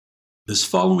This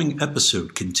following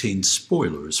episode contains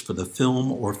spoilers for the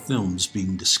film or films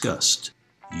being discussed.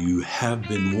 You have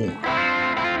been warned.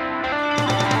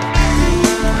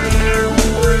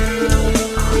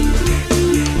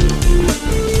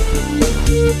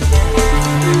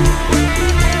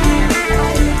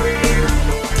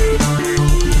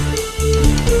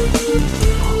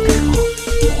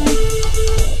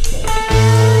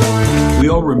 We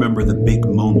all remember the big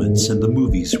moments in the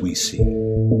movies we see.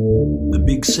 The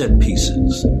big set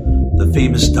pieces, the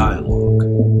famous dialogue,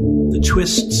 the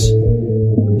twists,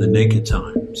 the naked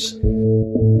times.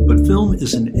 But film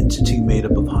is an entity made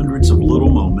up of hundreds of little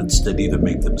moments that either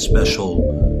make them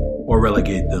special or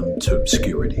relegate them to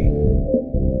obscurity.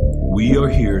 We are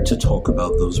here to talk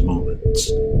about those moments.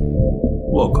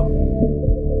 Welcome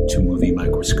to Movie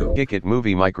Microscope. Kick it,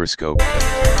 Movie Microscope.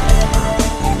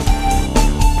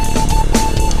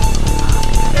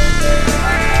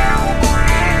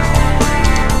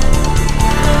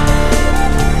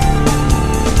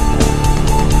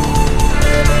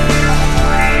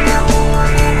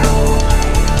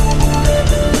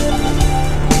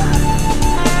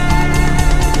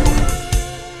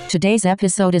 Today's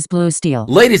episode is Blue Steel.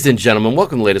 Ladies and gentlemen,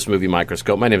 welcome to the latest Movie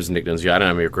Microscope. My name is Nick Nunziata, and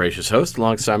I'm your gracious host,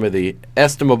 alongside me the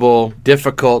estimable,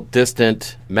 difficult,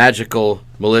 distant, magical,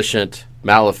 malicious,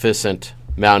 maleficent,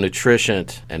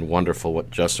 malnutritioned, and wonderful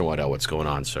Justin Waddell. What's going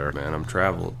on, sir? Man, I'm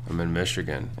traveled. I'm in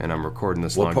Michigan, and I'm recording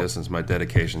this long distance. My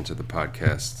dedication to the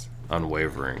podcast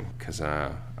unwavering, because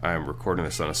I am recording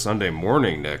this on a Sunday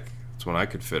morning, Nick. That's when I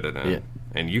could fit it in. Yeah.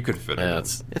 And you could fit it in.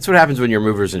 It's what happens when you're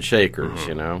movers and shakers,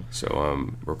 you know? So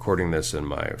I'm recording this in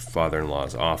my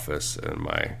father-in-law's office, and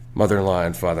my mother-in-law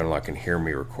and father-in-law can hear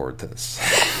me record this.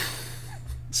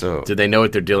 So did they know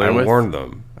what they're dealing with? I warned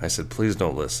them. I said, please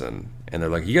don't listen. And they're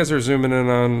like, you guys are zooming in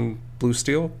on Blue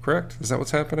Steel, correct? Is that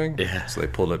what's happening? Yeah. So they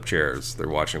pulled up chairs. They're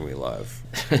watching me live.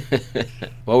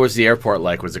 What was the airport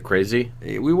like? Was it crazy?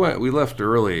 We left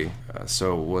early,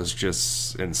 so it was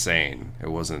just insane. It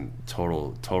wasn't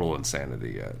total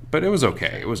insanity yet, but it was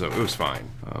okay. It was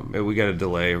fine. We got a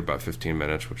delay of about 15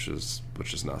 minutes, which is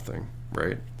nothing,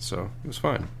 right? So it was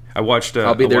fine. I watched.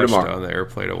 I'll be there tomorrow on the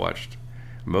airplane. I watched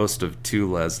most of To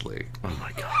Leslie. Oh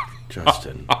my God,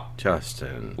 Justin.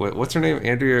 What's her name?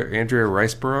 Andrea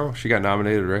Riceborough. She got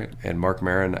nominated, right? And Mark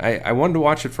Maron. I wanted to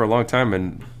watch it for a long time,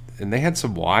 and they had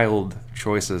some wild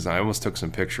choices. I almost took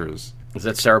some pictures. Is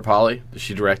that Sarah Polley? Did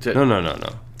she direct it? No.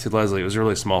 To Leslie. It was a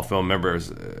really small film. Remember, it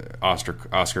was Oscar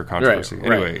controversy.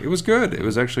 Right. Anyway, It was good. It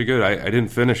was actually good. I didn't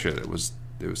finish it. It was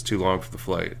too long for the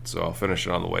flight, so I'll finish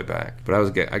it on the way back. But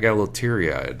I got a little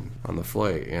teary-eyed on the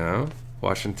flight, you know?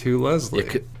 Watching To Leslie.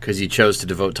 Because you chose to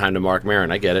devote time to Mark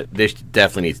Maron. I get it. They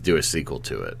definitely need to do a sequel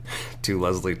to it. To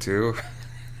Leslie 2?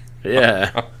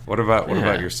 Yeah. What about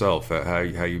yourself? How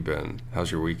you been?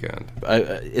 How's your weekend?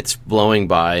 It's blowing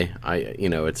by.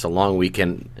 It's a long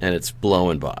weekend and it's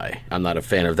blowing by. I'm not a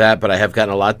fan of that, but I have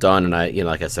gotten a lot done. And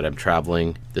like I said, I'm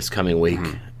traveling this coming week.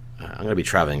 I'm going to be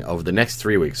traveling over the next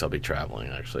 3 weeks. I'll be traveling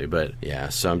actually, but yeah.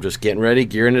 So I'm just getting ready,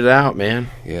 gearing it out,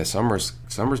 man. Yeah, summer's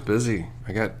busy.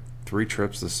 I got 3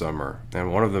 trips this summer,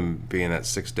 and one of them being that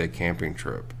 6-day camping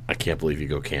trip. I can't believe you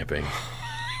go camping.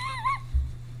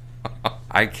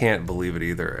 I can't believe it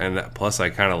either, and plus I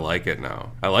kind of like it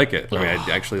now. I like it. I mean,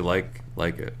 I actually like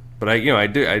it. But I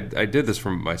did this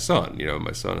for my son. You know,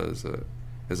 my son is a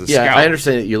scout. Yeah, I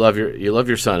understand that you love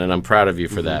your son, and I'm proud of you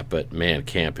for that. But man,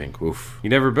 camping, oof. You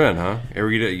never been, huh?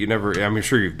 Or you never? I'm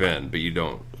sure you've been, but you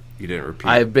don't. You didn't repeat.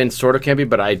 I've been sort of camping,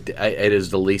 but it is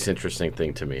the least interesting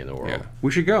thing to me in the world. Yeah. We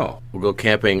should go. We'll go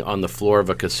camping on the floor of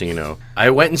a casino.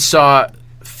 I went and saw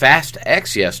Fast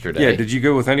X yesterday. Yeah, did you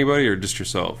go with anybody or just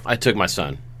yourself? I took my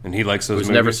son. And he likes those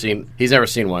movies? He's never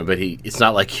seen one, but it's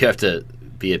not like you have to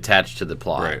be attached to the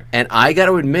plot. Right. And I got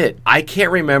to admit, I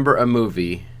can't remember a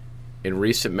movie in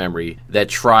recent memory that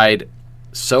tried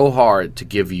so hard to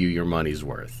give you your money's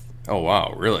worth. Oh,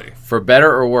 wow, really? For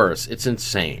better or worse, it's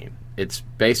insane. It's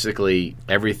basically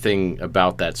everything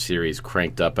about that series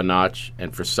cranked up a notch,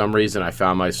 and for some reason I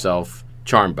found myself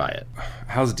charmed by it.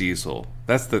 How's Diesel?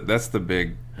 That's the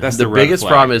big... That's the biggest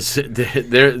problem is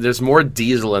there's more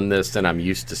Diesel in this than I'm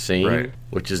used to seeing, right,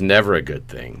 which is never a good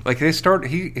thing. Like his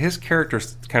character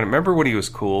kind of, remember when he was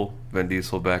cool, Vin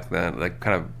Diesel back then, like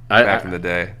kind of back in the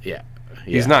day? Yeah.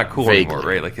 He's not cool anymore,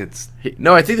 right? Like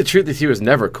No, I think the truth is he was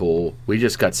never cool. We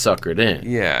just got suckered in.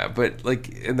 Yeah, but like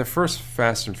in the first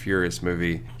Fast and Furious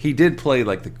movie, he did play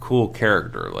like the cool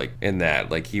character, like in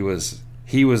that, like he was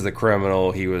the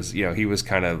criminal. He was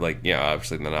kind of like,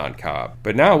 obviously the non-cop.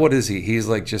 But now what is he? He's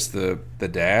like just the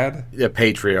dad? The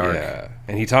patriarch. Yeah,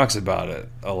 and he talks about it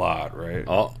a lot, right?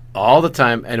 All the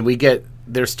time, and we get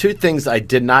there's two things I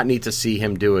did not need to see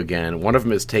him do again. One of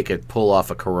them is pull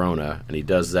off a Corona, and he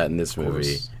does that in this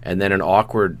movie. And then an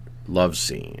awkward love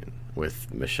scene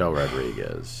with Michelle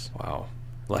Rodriguez. Wow.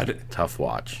 Tough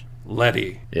watch.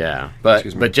 Letty. Yeah. But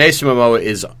Jason Momoa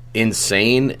is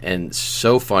insane and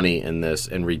so funny in this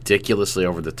and ridiculously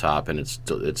over the top, and it's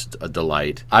a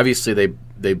delight. Obviously,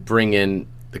 they bring in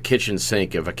the kitchen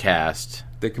sink of a cast.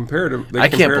 They compared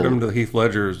him to Heath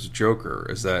Ledger's Joker.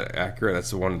 Is that accurate?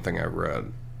 That's the one thing I've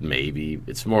read. Maybe.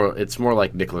 It's more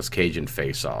like Nicolas Cage in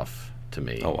Face Off to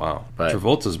me. Oh, wow. But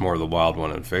Travolta's more the wild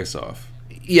one in Face Off.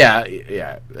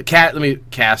 Yeah.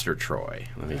 Castor Troy.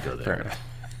 Let me go there.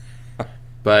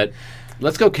 But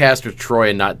let's go Castor Troy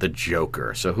and not the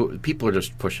Joker. So people are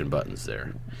just pushing buttons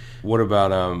there. What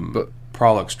about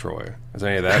Prolix Troy? Is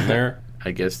any of that in there?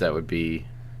 I guess that would be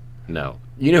no.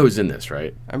 You know who's in this,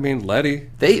 right? I mean, Letty.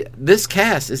 This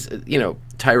cast is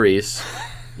Tyrese,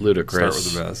 Ludacris, Start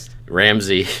with the best.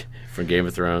 Ramsey from Game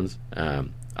of Thrones.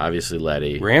 Obviously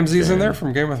Letty. Ramsey's in there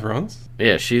from Game of Thrones?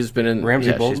 Yeah, she's been in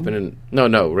Ramsey Bolton? She's been in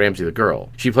No, Ramsey the girl.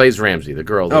 She plays Ramsey, the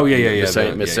girl. Miss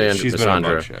She's been in a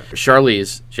bunch, yeah.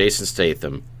 Charlize, Jason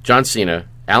Statham, John Cena,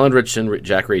 Alan Ritchson,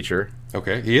 Jack Reacher.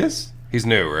 Okay, he is? He's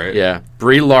new, right? Yeah.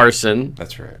 Brie Larson.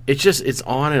 That's right. It's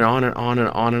on and on and on and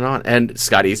on and on. And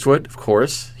Scott Eastwood, of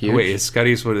course. Huge. Wait, is Scott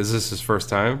Eastwood, is this his first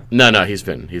time? No, he's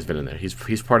been in there.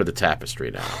 He's part of the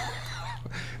tapestry now.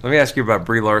 Let me ask you about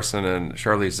Brie Larson and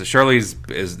Charlize. Charlize,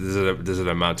 does it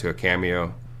amount to a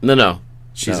cameo? No.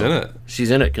 She's in it.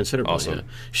 She's in it considerably. Awesome. Yeah.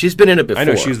 She's been in it before. I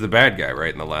know she's the bad guy,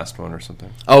 right, in the last one or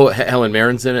something. Oh, Helen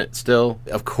Mirren's in it still.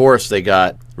 Of course, they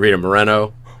got Rita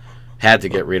Moreno. Had to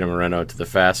get Rita Moreno to the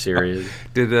Fast series.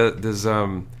 Does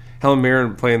Helen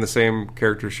Mirren play in the same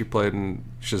character she played in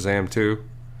Shazam 2?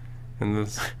 In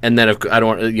this? And then I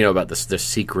don't want about the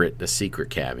secret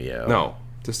cameo. No.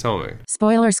 Just tell me.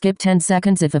 Spoiler skip 10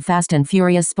 seconds if a Fast and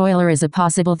Furious spoiler is a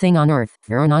possible thing on Earth.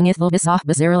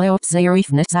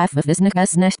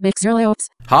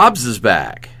 Hobbs is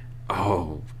back.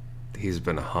 Oh, he's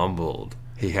been humbled.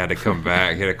 He had to come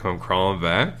back. He had to come crawling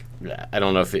back? I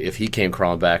don't know if he came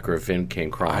crawling back or if Vin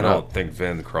came crawling I up. don't think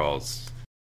Vin crawls.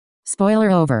 Spoiler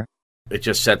over. It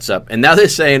just sets up. And now they're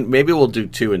saying maybe we'll do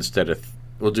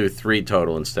 3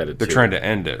 total instead of 2. They're trying to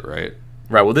end it, right?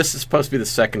 Right, well, this is supposed to be the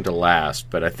second to last,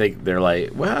 but I think they're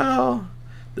like, well,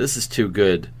 this is too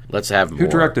good. Let's have more. Who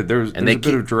directed? There's a bit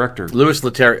of director. Louis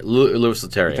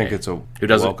Leterrier. I think it's a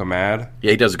welcome ad.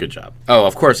 Yeah, he does a good job. Oh,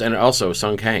 of course, and also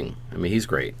Sung Kang. I mean, he's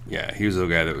great. Yeah, he was the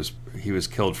guy he was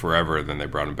killed forever, and then they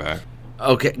brought him back.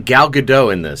 Okay, Gal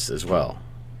Gadot in this as well.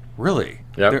 Really?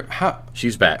 Yep.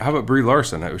 She's back. How about Brie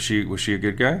Larson? Was she a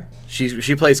good guy?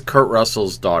 She plays Kurt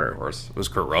Russell's daughter. Of course. Was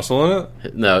Kurt Russell in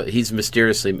it? No, he's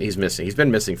missing. He's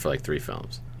been missing for like 3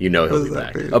 films. He'll be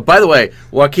back. Oh, by the way,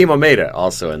 Joaquin Almeida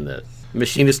also in this.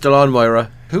 Machine is still on,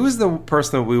 Moira. Who is the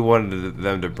person that we wanted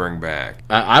them to bring back?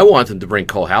 I want them to bring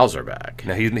Cole Hauser back.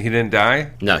 Now he didn't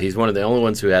die? No, he's one of the only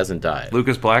ones who hasn't died.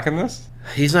 Lucas Black in this?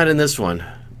 He's not in this one.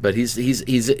 But he's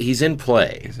in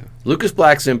play. Lucas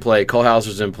Black's in play. Cole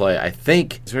Hauser's in play. I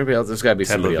think there's got to be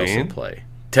somebody else in play.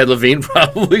 Ted Levine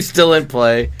probably still in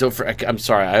play. I'm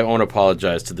sorry. I want to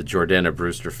apologize to the Jordana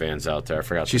Brewster fans out there. I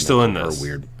forgot. She's still in this.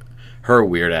 Her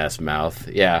weird ass mouth.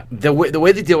 Yeah. The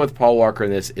way they deal with Paul Walker in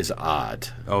this is odd.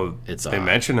 Oh, it's they odd.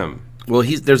 mention him. Well,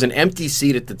 there's an empty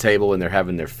seat at the table when they're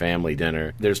having their family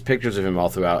dinner. There's pictures of him all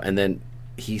throughout, and then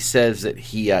he says that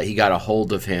he got a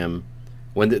hold of him.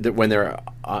 When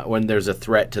there's a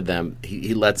threat to them,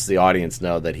 he lets the audience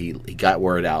know that he got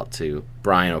word out to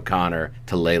Brian O'Connor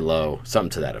to lay low, something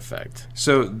to that effect.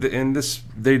 So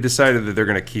they decided that they're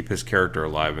going to keep his character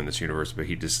alive in this universe, but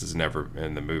he just is never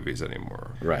in the movies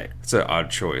anymore. Right. It's an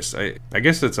odd choice. I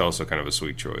guess it's also kind of a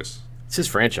sweet choice. It's his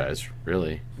franchise,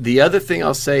 really. The other thing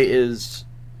I'll say is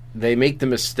they make the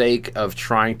mistake of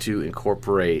trying to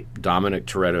incorporate Dominic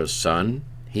Toretto's son.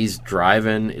 He's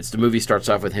driving. The movie starts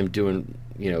off with him doing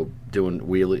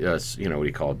wheelie. What do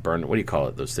you call it? What do you call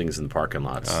it? Those things in the parking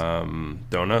lots.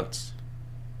 Donuts.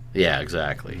 Yeah,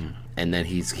 exactly. And then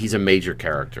he's a major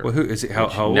character. Well, who is he? How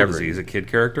old is he? He's a kid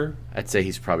character. I'd say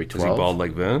he's probably 12. Is he bald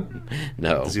like Vin?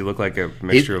 No. Does he look like a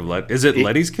mixture of Letty? Is it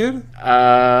Letty's kid?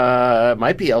 It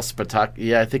might be El Spatak.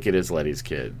 Yeah, I think it is Letty's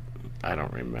kid. I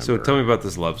don't remember. So tell me about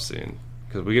this love scene.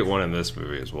 Because we get one in this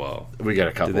movie as well. We got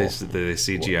a couple. Did they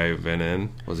CGI Vin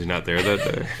in? Was he not there that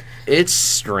day? It's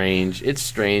strange.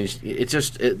 It's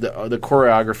just the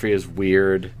choreography is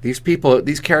weird. These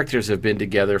characters have been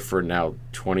together for now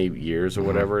 20 years or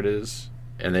whatever it is,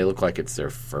 and they look like it's their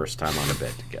first time on a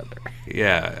bed together.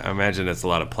 Yeah, I imagine it's a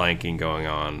lot of planking going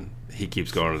on. He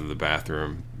keeps going to the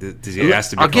bathroom. Does he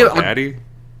ask to be called daddy?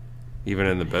 Even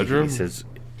in the bedroom?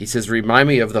 He says, "Remind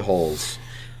me of the holes."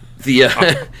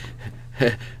 The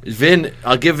Vin,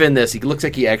 I'll give Vin this. He looks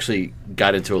like he actually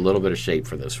got into a little bit of shape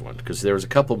for this one because there was a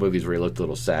couple movies where he looked a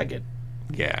little sagging.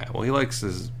 Yeah, well, he likes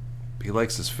his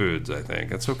foods. I think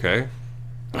that's okay.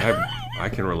 I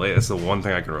can relate. That's the one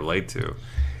thing I can relate to.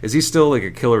 Is he still like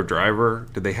a killer driver?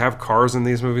 Did they have cars in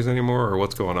these movies anymore, or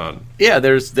what's going on? Yeah,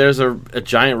 there's a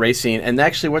giant race scene, and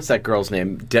actually, what's that girl's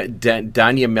name?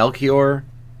 Danya Melchior.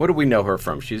 What do we know her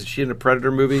from? She's in a Predator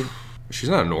movie. She's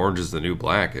not in Orange Is the New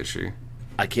Black, is she?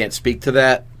 I can't speak to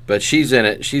that, but she's in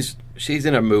it. She's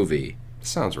in a movie.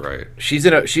 Sounds right. She's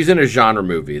in a genre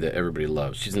movie that everybody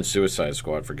loves. She's in Suicide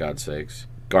Squad, for God's sakes.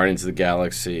 Guardians of the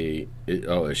Galaxy.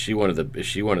 Is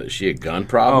she a gun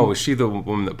problem? Oh, is she the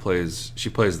woman that plays? She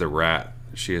plays the rat.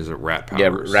 She has a rat powers.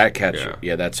 Yeah, rat catcher.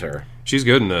 Yeah, that's her. She's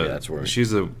good in the. Yeah, that's where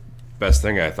she's the best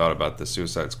thing I thought about the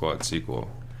Suicide Squad sequel.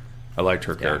 I liked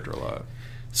her character a lot.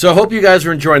 So I hope you guys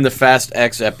are enjoying the Fast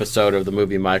X episode of the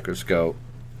movie Microscope.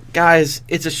 Guys,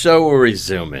 it's a show where we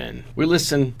zoom in. We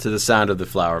listen to the sound of the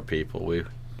flower people. We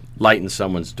lighten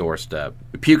someone's doorstep.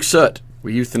 We puke soot.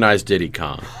 We euthanize Diddy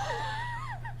Kong.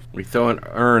 We throw an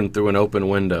urn through an open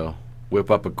window.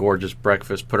 Whip up a gorgeous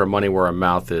breakfast. Put our money where our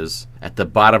mouth is. At the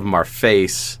bottom of our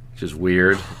face, which is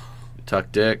weird.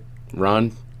 Tuck dick.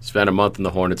 Run. Spend a month in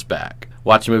the Hornet's back.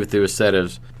 Watch a movie through a set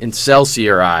of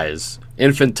Excelsior eyes.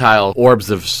 Infantile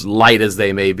orbs of light as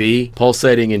they may be,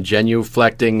 pulsating and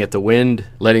genuflecting at the wind,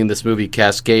 letting this movie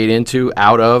cascade into,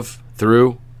 out of,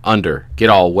 through, under.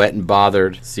 Get all wet and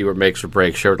bothered, see what makes or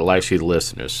breaks, share it to likes you, the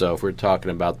listeners. So if we're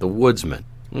talking about The Woodsman,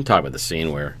 I'm talking about the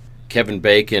scene where Kevin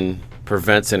Bacon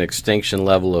prevents an extinction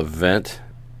level event,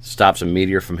 stops a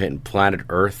meteor from hitting planet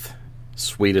Earth,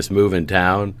 sweetest move in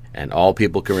town, and all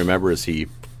people can remember is he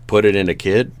put it in a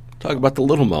kid. Talk about the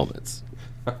little moments.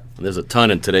 There's a ton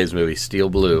in today's movie, Steel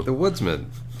Blue. The Woodsman.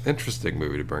 Interesting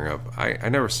movie to bring up. I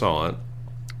never saw it.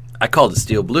 I called it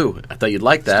Steel Blue. I thought you'd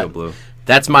like that. Steel Blue.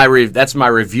 That's my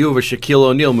review of a Shaquille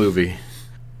O'Neal movie.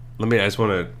 I just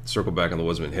want to circle back on The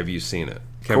Woodsman. Have you seen it?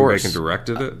 Kevin Bacon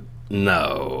directed it?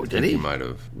 No. Did he? He might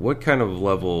have. What kind of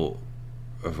level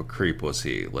of a creep was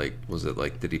he? Like, was it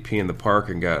like, did he pee in the park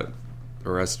and got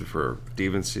arrested for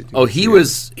deviancy? Oh, he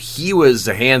was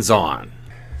hands-on.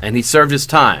 And he served his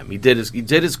time. He did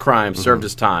his crime, served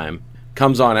his time,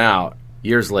 comes on out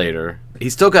years later.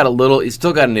 He's still got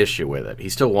an issue with it. He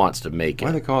still wants to make it.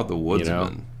 Why do they call it The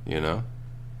Woodsman? You know?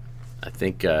 I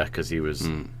think because he was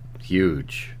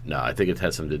huge. No, I think it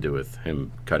has something to do with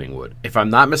him cutting wood. If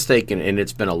I'm not mistaken, and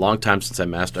it's been a long time since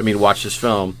watched this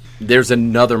film, there's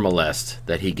another molest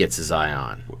that he gets his eye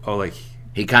on. Oh, like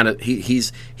he's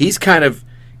kind of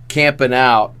camping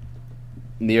out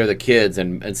near the kids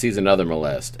and sees another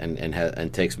molest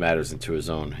and takes matters into his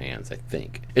own hands, I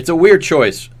think. It's a weird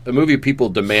choice. A movie people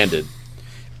demanded.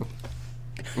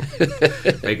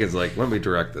 Bacon's like, let me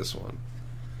direct this one.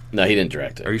 No, he didn't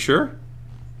direct it. Are you sure?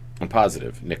 I'm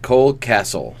positive. Nicole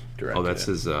Castle directed it. Oh, that's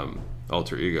his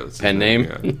alter ego. That's pen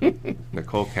name? Yeah.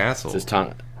 Nicole Castle. It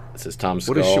says Tom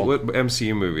Skull. What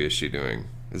MCU movie is she doing?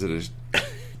 Is it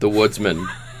The Woodsman.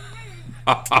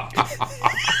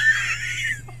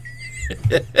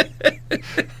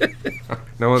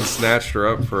 No one snatched her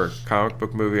up for a comic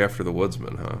book movie after The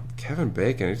Woodsman, huh? Kevin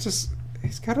Bacon, he's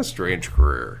got a strange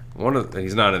career.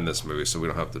 He's not in this movie, so we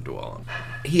don't have to dwell on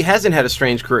it. He hasn't had a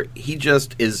strange career. He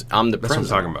just is omnipresent.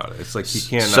 That's what I'm talking about. It's like he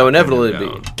can't. So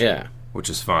inevitably, yeah. Which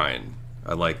is fine.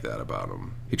 I like that about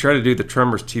him. He tried to do the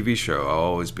Tremors TV show. I'll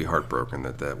always be heartbroken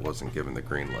that wasn't given the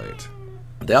green light.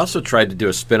 They also tried to do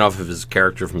a spin-off of his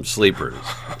character from Sleepers.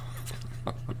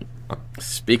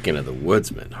 Speaking of The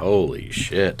Woodsman, holy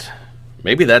shit.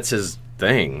 Maybe that's his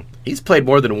thing. He's played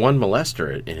more than one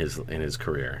molester in his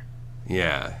career.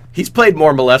 Yeah. He's played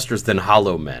more molesters than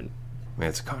Hollow Men. Man,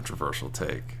 it's a controversial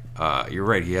take. You're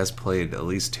right. He has played at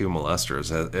least 2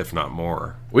 molesters, if not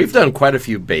more. We've done quite a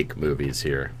few Bake movies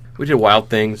here. We did Wild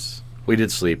Things. We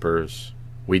did Sleepers.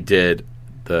 We did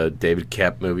the David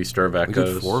Koepp movie, Stir of Echoes.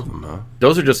 We did 4 of them, huh?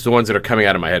 Those are just the ones that are coming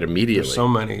out of my head immediately. There's so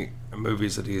many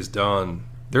movies that he's done.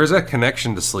 There's a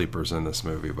connection to Sleepers in this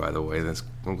movie, by the way.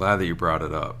 I'm glad that you brought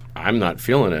it up. I'm not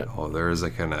feeling it. Oh, there is a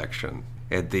connection.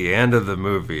 At the end of the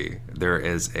movie, there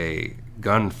is a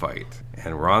gunfight,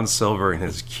 and Ron Silver and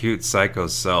his cute psycho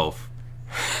self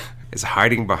is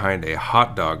hiding behind a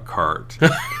hot dog cart.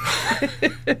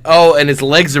 Oh, and his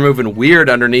legs are moving weird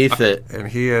underneath it. And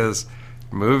he is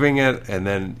moving it, and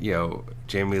then,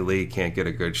 Jamie Lee can't get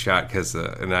a good shot because,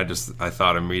 and I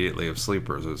thought immediately of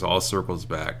Sleepers. It was all circles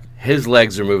back. His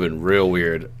legs are moving real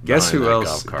weird. Guess who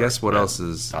else? Guess what else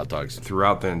is hot dogs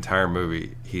throughout the entire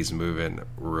movie? He's moving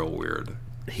real weird.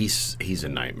 He's a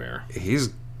nightmare.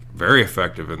 He's very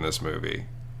effective in this movie.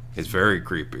 It's very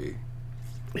creepy.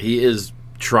 He is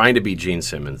trying to be Gene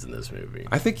Simmons in this movie.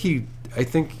 I think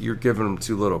you're giving him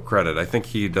too little credit. I think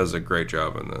he does a great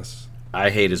job in this. I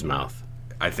hate his mouth.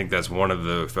 I think that's one of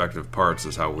the effective parts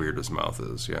is how weird his mouth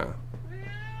is, yeah.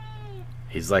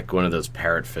 He's like one of those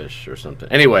parrotfish or something.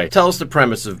 Anyway, tell us the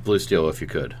premise of Blue Steel if you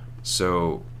could.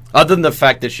 So, other than the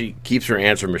fact that she keeps her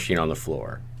answering machine on the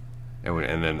floor.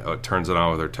 And then turns it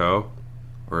on with her toe?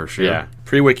 Or her shoe? Yeah,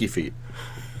 pre-wiki feet.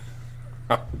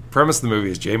 Premise of the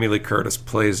movie is Jamie Lee Curtis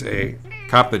plays a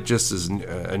cop that just is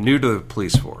new to the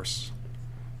police force.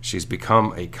 She's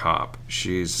become a cop.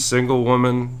 She's a single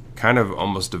woman, kind of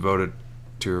almost devoted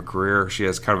to her career. She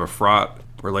has kind of a fraught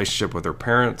relationship with her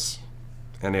parents.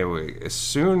 Anyway, as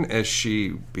soon as she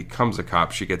becomes a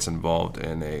cop, she gets involved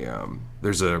in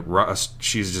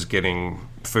she's just getting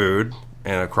food,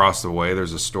 and across the way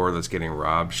there's a store that's getting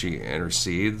robbed. She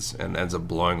intercedes and ends up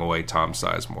blowing away Tom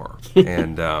Sizemore,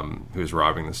 and who's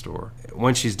robbing the store.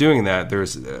 When she's doing that,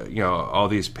 there's all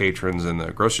these patrons in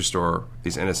the grocery store,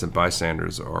 these innocent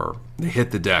bystanders they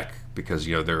hit the deck because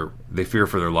they fear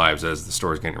for their lives as the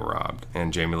store is getting robbed.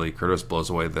 And Jamie Lee Curtis blows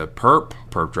away the perp.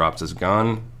 Perp drops his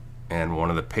gun. And one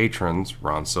of the patrons,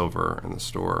 Ron Silver, in the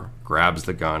store, grabs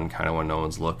the gun kind of when no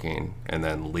one's looking and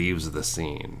then leaves the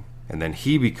scene. And then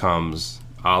he becomes,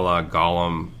 a la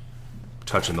Gollum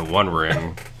touching the One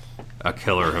Ring, a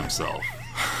killer himself.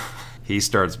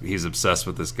 He's obsessed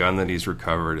with this gun that he's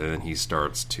recovered, and then he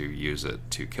starts to use it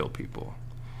to kill people.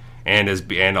 And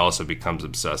also becomes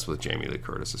obsessed with Jamie Lee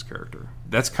Curtis's character.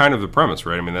 That's kind of the premise,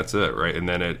 right? I mean, that's it, right? And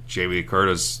then Jamie Lee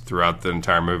Curtis, throughout the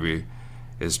entire movie,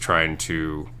 is trying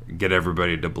to get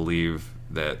everybody to believe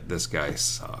that this guy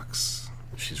sucks.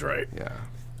 She's right. Yeah.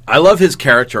 I love his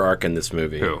character arc in this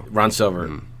movie. Who? Ron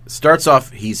Silver. Starts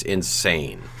off, he's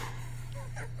insane.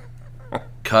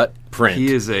 Cut, print.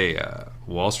 He is a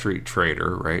Wall Street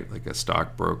trader, right? Like a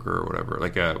stockbroker or whatever.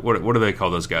 Like what do they call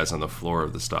those guys on the floor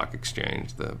of the stock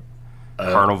exchange? The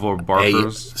carnival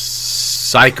barkers? A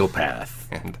psychopath.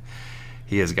 And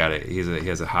he has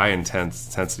a high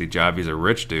intensity job. He's a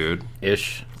rich dude.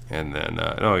 Ish. And then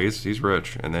he's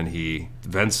rich. And then he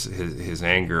vents his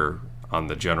anger on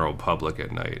the general public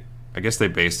at night. I guess they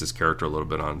based his character a little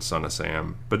bit on Son of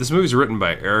Sam. But this movie's written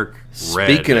by Eric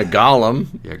Red. Speaking of Gollum.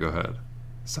 Yeah, go ahead.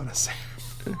 Son of Sam.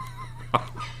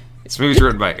 This movie's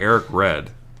written by Eric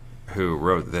Red, who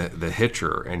wrote the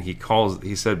Hitcher, and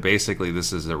he said basically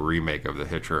this is a remake of The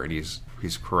Hitcher, and he's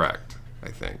correct. I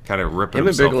think kind of ripping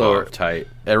himself and Bigelow off. Are tight.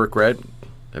 Eric Red,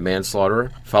 a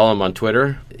manslaughterer. Follow him on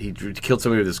Twitter. He killed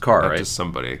somebody with his car, Not right? just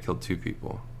somebody. I killed 2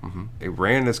 people. Mm-hmm. He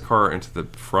ran his car into the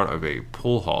front of a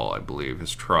pool hall, I believe,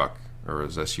 his truck or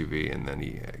his SUV, and then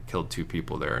he killed 2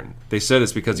 people there. And they said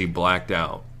it's because he blacked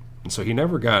out. And so he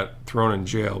never got thrown in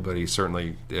jail, but it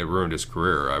ruined his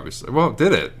career, obviously. Well,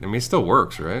 did it? I mean, he still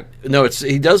works, right? No,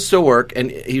 he does still work,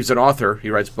 and he's an author. He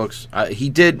writes books.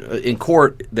 He did, in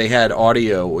court, they had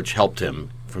audio which helped him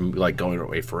from going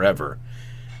away forever.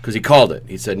 Because he called it.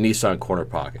 He said Nissan corner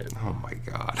pocket. Oh, my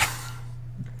God.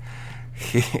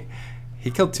 He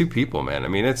killed 2 people, man. I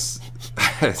mean, it's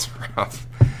rough.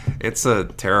 It's a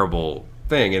terrible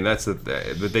thing, and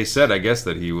but they said, I guess,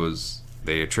 that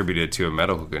they attributed it to a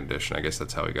medical condition. I guess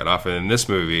that's how he got off. And in this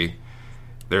movie,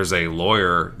 there's a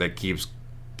lawyer that keeps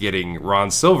getting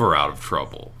Ron Silver out of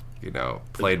trouble,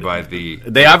 played by the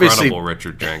incredible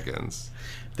Richard Jenkins.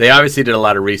 They obviously did a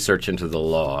lot of research into the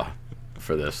law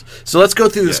for this. So let's go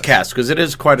through this cast, because it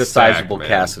is quite a sizable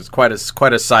cast. It's quite a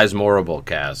sizemorable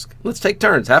cast. Let's take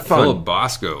turns. Have fun. Philip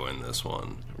Bosco in this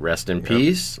one. Rest in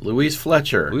peace. Louise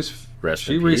Fletcher.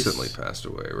 She recently passed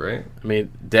away, right? I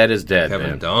mean, dead is dead, Kevin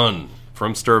man. Dunn.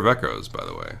 From Stir of Echoes, by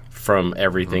the way. From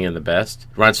Everything and the Best.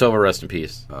 Ron Silver, rest in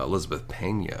peace. Elizabeth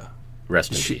Pena.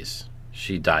 Rest in peace.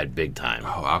 She died big time.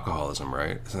 Oh, alcoholism,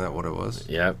 right? Isn't that what it was?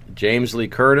 Yep. James Lee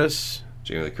Curtis.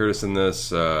 Jamie Lee Curtis in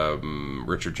this.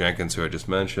 Richard Jenkins, who I just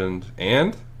mentioned.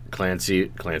 And?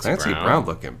 Clancy Brown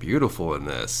looking beautiful in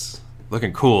this.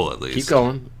 Looking cool, at least.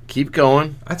 Keep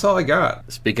going. That's all I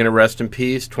got. Speaking of rest in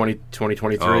peace,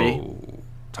 2023. Oh,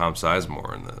 Tom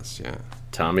Sizemore in this, yeah.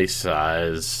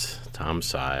 Tom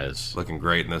Size. Looking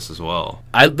great in this as well.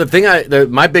 My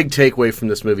big takeaway from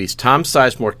this movie is Tom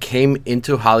Sizemore came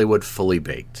into Hollywood fully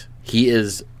baked. He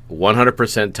is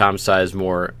 100% Tom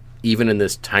Sizemore, even in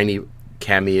this tiny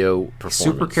cameo performance.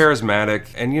 Super charismatic,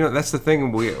 and that's the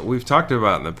thing we've talked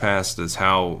about in the past is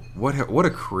how what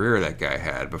a career that guy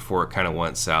had before it kind of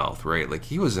went south, right? Like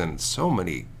he was in so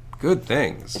many good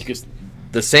things. Because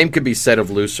the same could be said of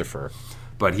Lucifer.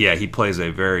 But yeah, he plays a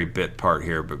very bit part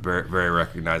here, but very, very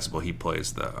recognizable. He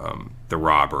plays the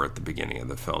robber at the beginning of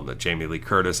the film that Jamie Lee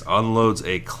Curtis unloads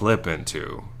a clip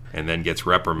into. and then gets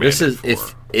reprimanded. This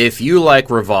is if you like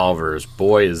revolvers,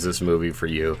 boy, is this movie for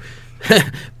you.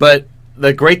 But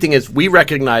the great thing is we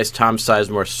recognize Tom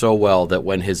Sizemore so well that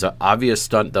when his obvious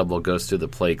stunt double goes through the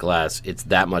plate glass, it's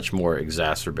that much more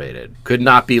exacerbated. Could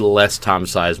not be less Tom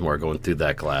Sizemore going through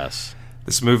that glass.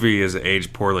 This movie is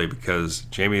aged poorly because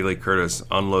Jamie Lee Curtis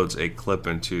unloads a clip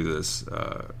into this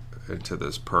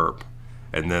perp,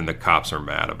 and then the cops are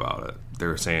mad about it.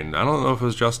 They're saying, I don't know if it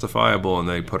was justifiable, and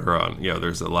they put her on.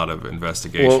 There's a lot of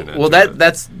investigation. Well, that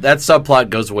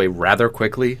subplot goes away rather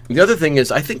quickly. The other thing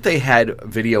is, I think they had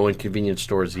video in convenience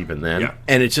stores even then,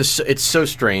 and it's so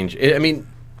strange.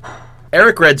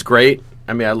 Eric Red's great.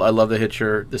 I love The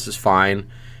Hitcher. This is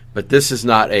fine, but this is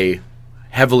not a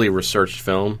heavily researched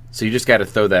film, so you just got to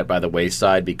throw that by the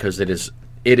wayside because it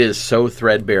is so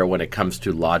threadbare when it comes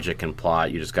to logic and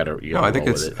plot. You just got to. I think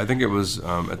it was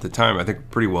at the time. I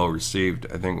think pretty well received.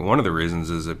 I think one of the reasons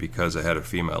is that because it had a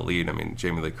female lead.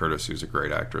 Jamie Lee Curtis, who's a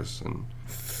great actress and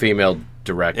female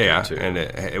director too. And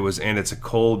it's a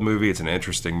cold movie. It's an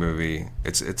interesting movie.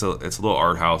 It's a little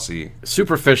art housey.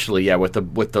 Superficially, with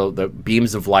the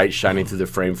beams of light shining through the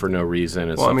frame for no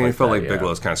reason. And it felt like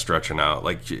Bigelow's kind of stretching out.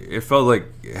 Like it felt like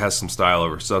it has some style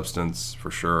over substance for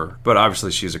sure. But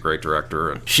obviously, she's a great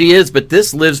director. She is, but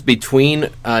this lives between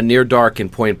Near Dark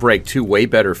and Point Break, two way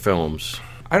better films.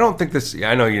 I don't think this.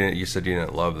 I know you said you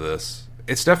didn't love this.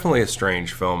 It's definitely a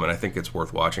strange film, and I think it's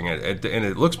worth watching it. And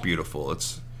it looks beautiful.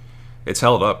 It's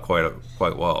held up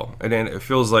quite well, and it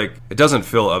feels like it doesn't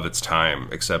feel of its time,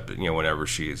 except whenever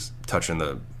she's touching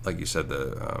like you said,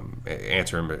 the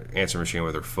answer machine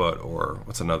with her foot, or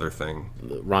what's another thing?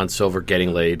 Ron Silver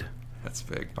getting laid. That's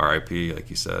big. R.I.P. Like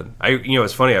you said.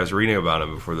 It's funny. I was reading about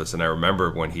him before this, and I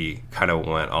remember when he kind of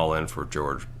went all in for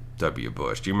George W.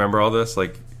 Bush. Do you remember all this?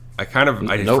 Like I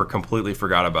completely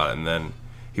forgot about it, and then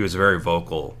he was very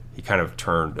vocal. He kind of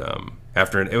turned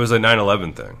after it was a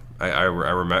 9/11 thing. I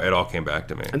remember it all came back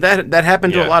to me. And that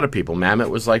happened to a lot of people. Mamet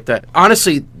was like that.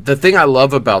 Honestly, the thing I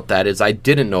love about that is I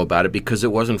didn't know about it because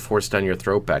it wasn't forced down your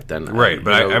throat back then. Right,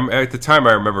 but at the time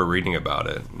I remember reading about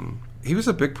it. And he was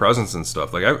a big presence and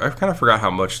stuff. Like I kind of forgot how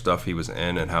much stuff he was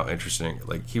in and how interesting.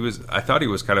 Like he was. I thought he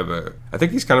was I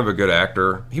think he's kind of a good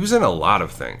actor. He was in a lot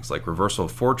of things, like Reversal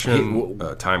of Fortune,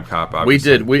 Time Cop.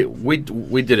 Obviously.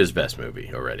 We did his best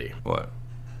movie already. What?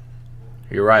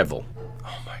 Arrival.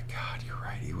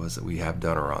 We have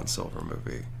done a Ron Silver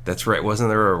movie. That's right. Wasn't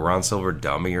there a Ron Silver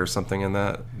dummy or something in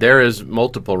that? There is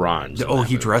multiple Rons. Oh,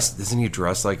 isn't he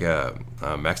dressed like a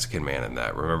Mexican man in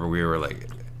that? Remember we were like...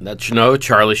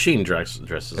 Charlie Sheen dresses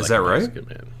like a Mexican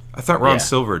man. I thought Ron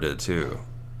Silver did too.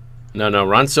 No,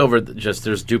 Ron Silver,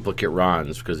 there's duplicate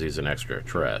Rons because he's an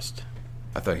extraterrestrial.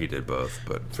 I thought he did both,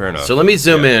 but fair enough. So let me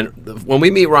zoom in. When we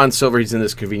meet Ron Silver, he's in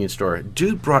this convenience store.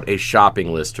 Dude brought a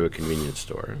shopping list to a convenience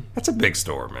store. That's a big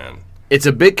store, man. It's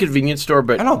a big convenience store,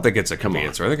 but... I don't think it's a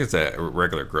convenience store. I think it's a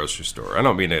regular grocery store. I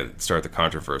don't mean to start the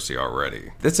controversy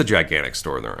already. It's a gigantic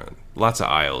store they're in. Lots of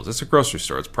aisles. It's a grocery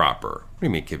store. It's proper. What do you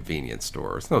mean convenience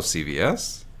store? It's no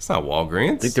CVS. It's not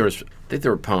Walgreens. I think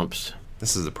there were pumps.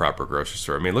 This is a proper grocery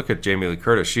store. Look at Jamie Lee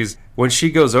Curtis. When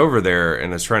she goes over there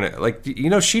and is trying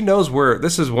to... she knows where...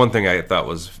 This is one thing I thought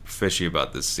was fishy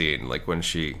about this scene. Like when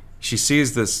she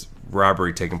sees this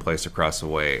robbery taking place across the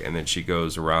way, and then she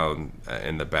goes around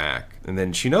in the back, and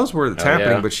then she knows where it's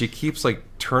happening, but she keeps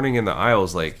turning in the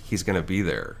aisles like he's going to be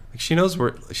there. She knows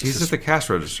where she's at the cash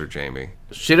register. Jamie,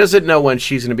 she doesn't know when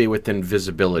she's going to be within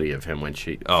visibility of him when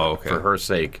she. Oh, okay. For her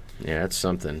sake, it's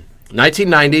something.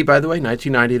 1990, by the way,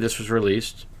 1990. This was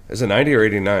released. Is it 90 or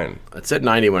 89? It said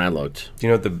 90 when I looked.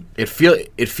 It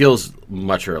feels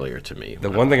much earlier to me. The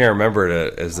one thing I remember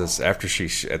is this: after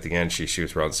at the end she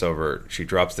shoots Ron Silver, she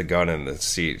drops the gun in the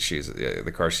seat.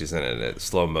 The car she's in, and it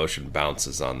slow motion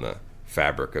bounces on the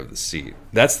fabric of the seat.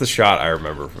 That's the shot I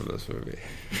remember from this movie.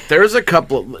 There's a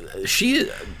couple.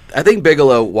 I think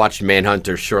Bigelow watched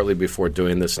Manhunter shortly before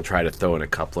doing this and tried to throw in a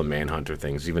couple of Manhunter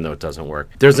things, even though it doesn't work.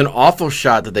 There's an awful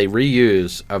shot that they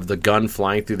reuse of the gun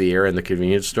flying through the air in the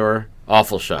convenience store.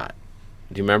 Awful shot.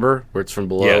 Do you remember where it's from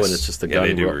below and it's just the gun?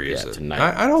 They do reuse it.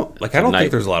 I don't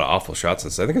think there's a lot of awful shots in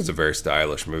this. I think it's a very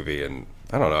stylish movie, and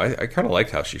I don't know. I kind of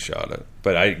liked how she shot it,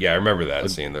 but I remember that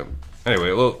scene though.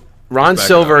 Anyway, well. Ron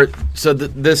Silver, so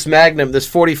this Magnum, this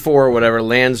 44 or whatever,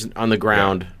 lands on the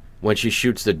ground when she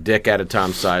shoots the dick out of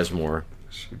Tom Sizemore.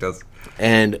 She does.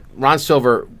 And Ron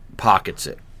Silver pockets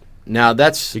it. Now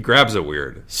he grabs it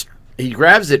weird. He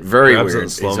grabs it very weird.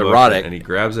 It's erotic. And he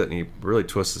grabs it and he really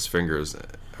twists his fingers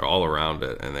all around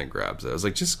it and then grabs it. I was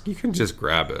like, you can just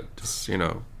grab it.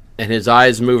 And his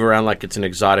eyes move around like it's an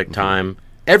exotic time.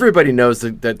 Everybody knows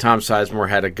that Tom Sizemore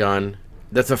had a gun.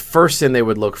 That's the first thing they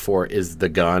would look for is the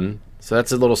gun. So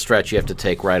that's a little stretch you have to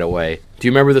take right away. Do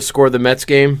you remember the score of the Mets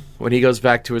game when he goes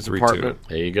back to his 3-2. apartment?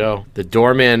 There you go. The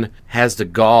doorman has the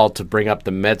gall to bring up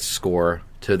the Mets score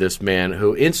to this man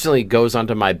who instantly goes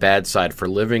onto my bad side for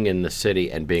living in the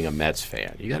city and being a Mets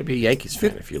fan. You got to be a Yankees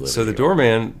fan if you live So here. the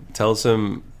doorman tells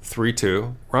him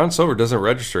 3-2. Ron Silver doesn't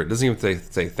register it. Doesn't even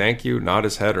say thank you, nod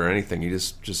his head or anything. He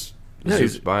just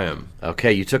zoops by him.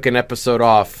 Okay, you took an episode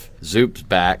off. Zoop's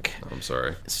back. I'm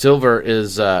sorry. Silver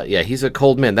is, he's a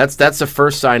cold man. That's the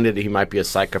first sign that he might be a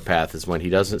psychopath is when he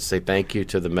doesn't say thank you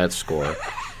to the Mets score.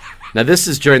 Now, this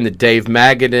is during the Dave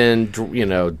Magadan,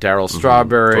 Darryl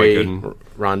Strawberry,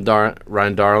 Ron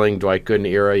Darling, Dwight Gooden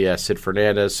era, Sid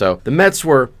Fernandez. So the Mets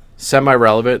were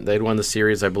semi-relevant. They'd won the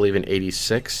series, I believe, in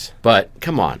 '86. But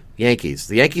come on, Yankees.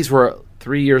 The Yankees were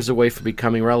 3 years away from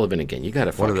becoming relevant again. You got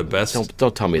to one of the best.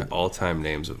 Don't tell me all-time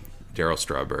names of Darryl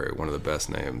Strawberry. One of the best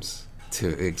names to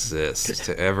exist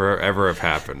to ever have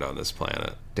happened on this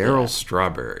planet. Darryl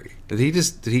Strawberry. Did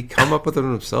he come up with it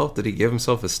himself? Did he give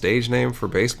himself a stage name for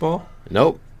baseball?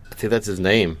 Nope. I think that's his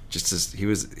name. Just as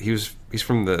he's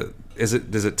from the.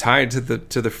 Does it tie to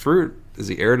the fruit? Is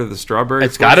he heir to the strawberry?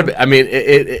 It's got to be. I mean,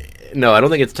 no, I don't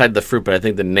think it's tied to the fruit, but I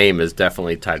think the name is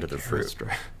definitely tied to the fruit.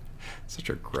 Such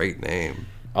a great name.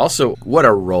 Also, what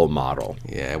a role model.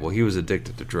 Yeah, well, he was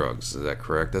addicted to drugs. Is that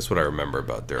correct? That's what I remember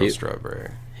about Darryl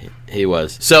Strawberry. He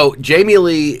was. So Jamie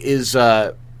Lee is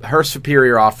her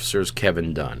superior officer is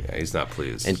Kevin Dunn. Yeah, he's not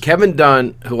pleased. And Kevin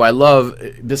Dunn, who I love,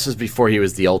 this is before he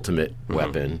was the ultimate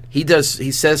weapon. He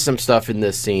says some stuff in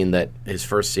this scene, his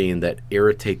first scene, that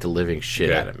irritate the living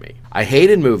shit out of me. I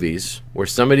hate in movies where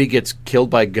somebody gets killed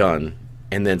by gun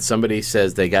and then somebody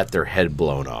says they got their head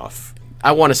blown off.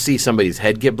 I want to see somebody's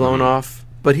head get blown off,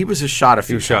 but he was shot a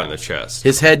few times. He was shot in the chest.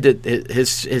 His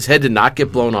head did not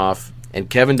get blown off. And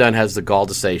Kevin Dunn has the gall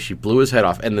to say she blew his head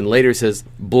off, and then later says,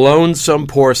 blown some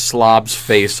poor slob's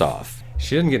face off.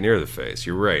 She didn't get near the face.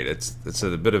 You're right. It's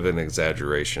a bit of an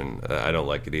exaggeration. I don't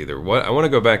like it either. I want to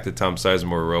go back to Tom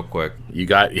Sizemore real quick.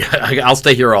 I'll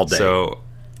stay here all day. So,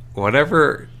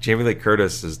 whenever Jamie Lee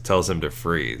Curtis tells him to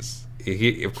freeze,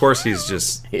 he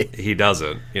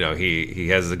doesn't. He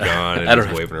has the gun and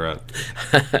he's waving around.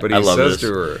 But he says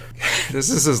to her, this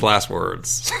is his last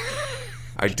words.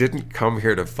 I didn't come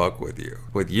here to fuck with you.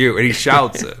 And he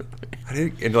shouts it.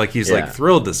 He's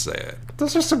thrilled to say it.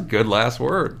 Those are some good last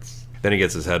words. Then he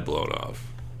gets his head blown off.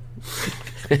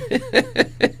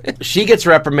 She gets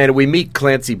reprimanded. We meet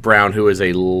Clancy Brown, who is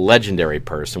a legendary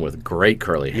person with great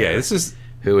curly hair. Yeah,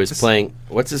 who is playing,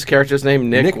 what's his character's name?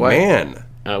 Nick Mann.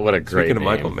 What a great Speaking name. of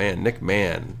Michael Mann, Nick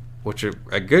Mann. Which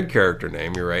a good character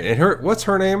name, you're right. And what's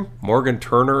her name? Morgan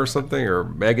Turner or something? Or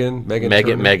Megan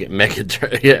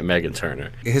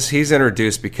Turner. He's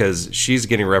introduced because she's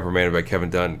getting reprimanded by Kevin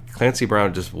Dunn. Clancy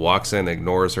Brown just walks in,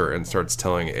 ignores her, and starts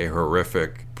telling a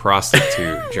horrific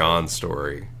prostitute John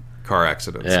story. Car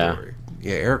accident story.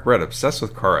 Yeah, Eric Red, obsessed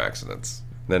with car accidents.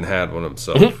 Then had one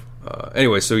himself.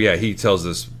 Anyway, so yeah, he tells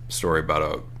this story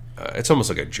about it's almost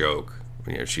like a joke.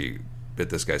 She bit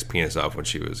this guy's penis off when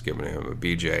she was giving him a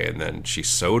BJ, and then she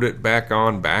sewed it back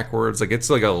on backwards. It's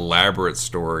like an elaborate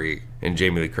story, and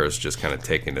Jamie Lee Curtis just kind of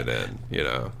taking it in,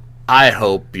 I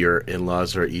hope your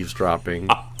in-laws are eavesdropping.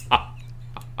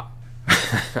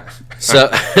 So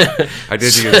I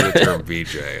did use the term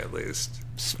BJ at least.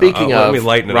 Speaking of, let me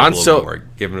lighten it up a little more.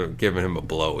 Giving him a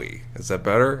blowy. Is that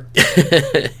better?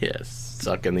 Yes,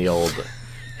 sucking the old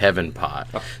heaven pot.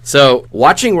 So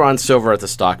watching Ron Silver at the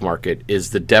stock market is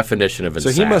the definition of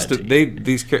insanity. So he must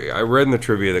have. I read in the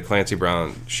trivia that Clancy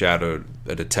Brown shadowed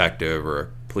a detective or a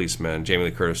policeman. Jamie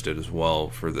Lee Curtis did as well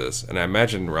for this, and I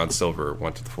imagine Ron Silver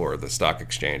went to the floor of the stock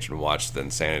exchange and watched the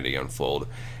insanity unfold,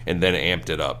 and then amped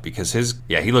it up because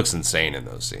he looks insane in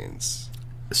those scenes.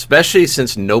 Especially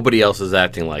since nobody else is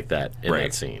acting like that in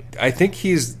that scene. I think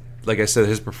he's. Like I said,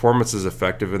 his performance is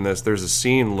effective in this. There's a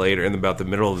scene later in about the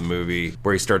middle of the movie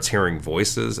where he starts hearing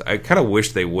voices. I kind of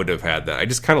wish they would have had that. I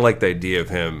just kind of like the idea of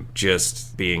him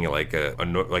just being like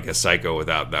a psycho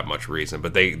without that much reason.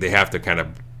 But they have to kind of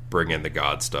bring in the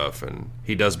God stuff, and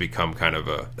he does become kind of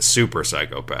a super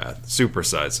psychopath,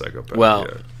 supersized psychopath. Well,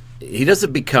 he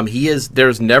doesn't become. He is.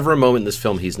 There's never a moment in this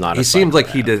film he's not. He seems like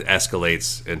he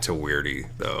escalates into weirdy,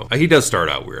 though. He does start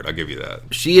out weird. I'll give you that.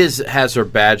 She has her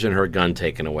badge and her gun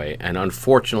taken away, and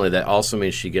unfortunately, that also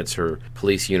means she gets her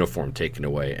police uniform taken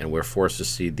away, and we're forced to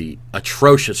see the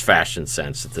atrocious fashion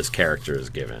sense that this character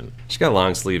is given. She's got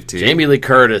long sleeve tee. Jamie Lee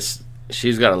Curtis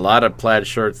She's got a lot of plaid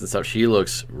shirts and stuff. She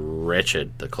looks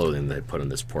wretched, the clothing they put on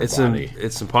this poor body.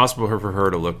 It's impossible for her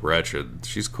to look wretched.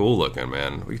 She's cool looking,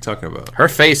 man. What are you talking about? Her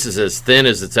face is as thin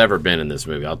as it's ever been in this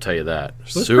movie, I'll tell you that.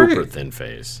 Super thin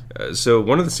face. So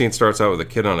one of the scenes starts out with a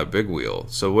kid on a big wheel.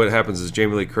 So what happens is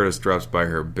Jamie Lee Curtis drops by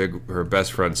her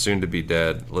best friend, soon to be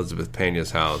dead, Elizabeth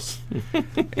Pena's house.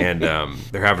 And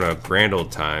they're having a grand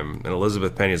old time. And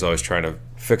Elizabeth Pena's always trying to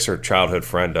fix her childhood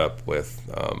friend up with...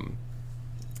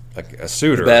 like a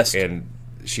suitor, and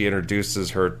she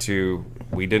introduces her to,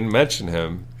 we didn't mention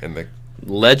him, and the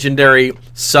legendary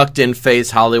sucked-in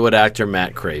face Hollywood actor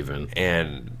Matt Craven.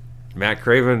 And Matt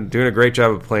Craven doing a great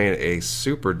job of playing a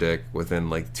super dick within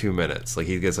like 2 minutes. Like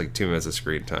he gets like 2 minutes of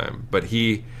screen time, but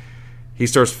he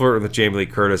starts flirting with Jamie Lee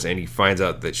Curtis, and he finds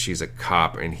out that she's a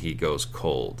cop, and he goes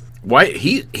cold. Why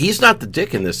he's not the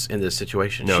dick in this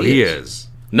situation? No, he is.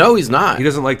 No, he's not. He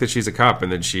doesn't like that she's a cop,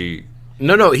 and then she.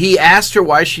 No. He asked her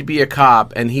why she'd be a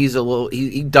cop, and he's a little.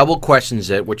 He double questions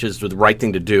it, which is the right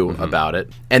thing to do about it.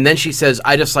 And then she says,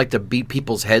 "I just like to beat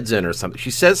people's heads in," or something.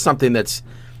 She says something that's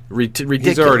ridiculous.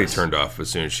 He's already turned off as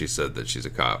soon as she said that she's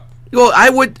a cop. Well, I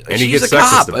would. And she's he gets a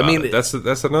cop. sexist about I mean, it.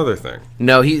 That's another thing.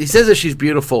 No, he says that she's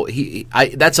beautiful.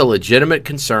 That's a legitimate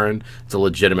concern. It's a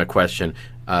legitimate question.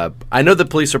 I know the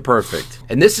police are perfect,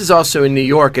 and this is also in New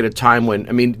York at a time when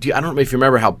I don't know if you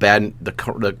remember how bad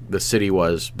the city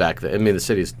was back then. I mean, the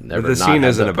city's never. But the not scene had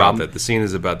isn't that about problem. that. The scene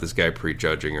is about this guy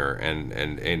prejudging her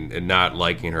and not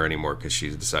liking her anymore because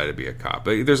she's decided to be a cop.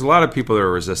 But there's a lot of people that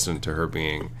are resistant to her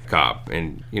being a cop,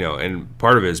 and and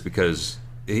part of it is because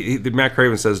Matt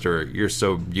Craven says to her, "You're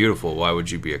so beautiful. Why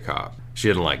would you be a cop?" She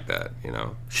didn't like that.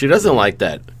 She doesn't like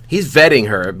that. He's vetting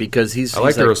her because he's. I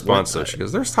like the the response though. She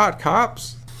goes, "There's hot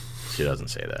cops." She doesn't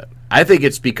say that. I think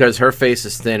it's because her face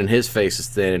is thin and his face is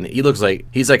thin, and he's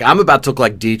like, I'm about to look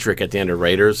like Dietrich at the end of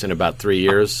Raiders in about 3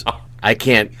 years. I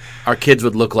can't. Our kids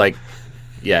would look like,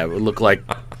 it would look like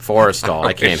Forrestal.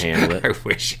 I can't handle it. I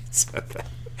wish he'd said that.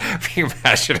 Can you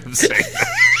imagine him saying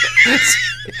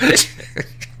that?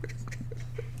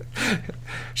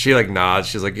 She nods.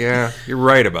 She's like, yeah, you're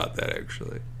right about that,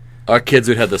 actually. Our kids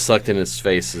would have the sucked in his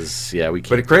faces. Yeah, we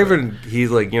can't. But Craven, he's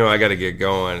like, I got to get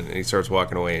going, and he starts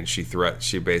walking away, and she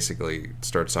basically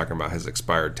starts talking about his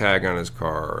expired tag on his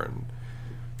car, and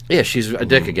yeah, she's a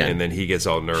dick again. And then he gets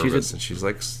all nervous, and she's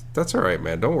like, "That's all right,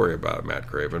 man. Don't worry about it, Matt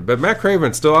Craven." But Matt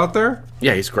Craven's still out there.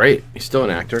 Yeah, he's great. He's still an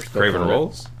actor. Craven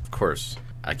rolls, of course.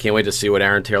 I can't wait to see what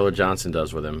Aaron Taylor Johnson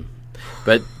does with him.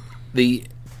 But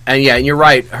And you're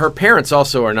right. Her parents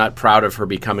also are not proud of her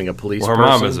becoming a police person. Her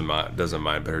mom doesn't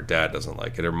mind, but her dad doesn't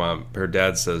like it. Her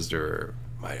dad says to her,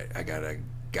 "I got a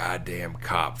goddamn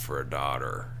cop for a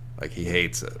daughter." Like, he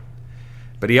hates it,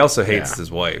 but he also hates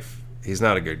his wife. He's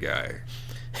not a good guy.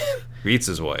 Beats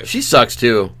his wife. She sucks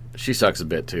too. She sucks a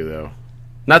bit too, though.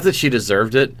 Not that she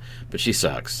deserved it, but she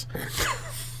sucks.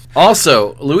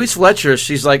 Also, Louise Fletcher,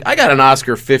 she's like, I got an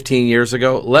Oscar 15 years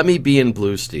ago. Let me be in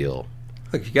Blue Steel.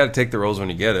 Look, you got to take the roles when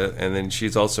you get it, and then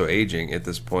she's also aging at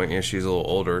this point. She's a little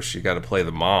older. She got to play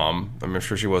the mom. I'm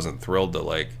sure she wasn't thrilled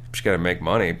to she got to make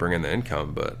money, bring in the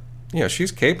income, but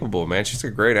she's capable, man. She's a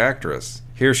great actress.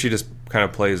 Here, she just kind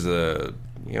of plays a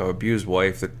abused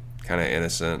wife that kind of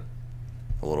innocent,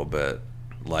 a little bit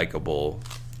likable,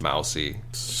 mousy.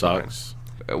 Sucks.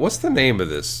 What's the name of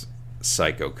this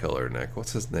psycho killer, Nick?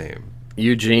 What's his name?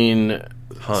 Eugene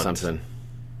Hunt. Something.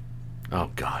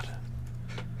 Oh God.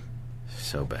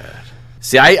 So bad.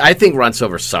 See, I think Ron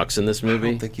Silver sucks in this movie.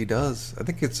 I don't think he does. I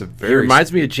think it's a very... He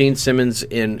reminds me of Gene Simmons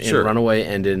in Sure. Runaway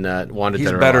and in Wanted He's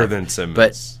Dead or better Alive. than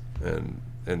Simmons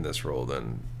in this role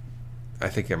than... I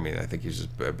think he's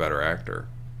just a better actor.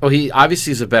 Well, he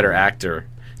obviously is a better actor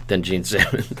than Gene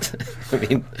Simmons.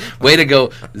 Way to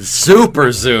go,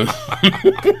 super zoom.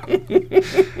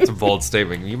 It's a bold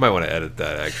statement. You might want to edit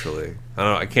that, actually. I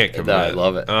don't know. I can't commit. No, I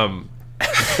love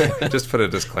it. Just put a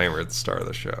disclaimer at the start of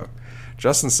the show.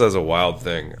 Justin says a wild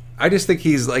thing. I just think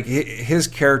he's his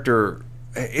character.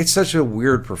 It's such a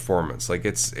weird performance. I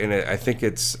think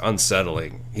it's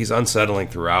unsettling. He's unsettling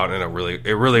throughout, and it really.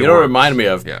 You know works. what it reminded me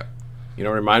of? Yeah. You know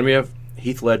what it reminded me of?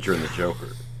 Heath Ledger in The Joker.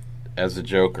 As the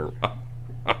Joker.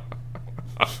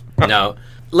 Now,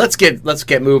 let's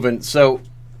get moving. So,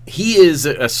 he is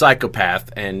a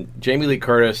psychopath, and Jamie Lee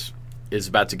Curtis is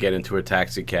about to get into a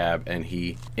taxi cab, and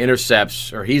he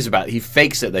intercepts, or he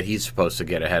fakes it that he's supposed to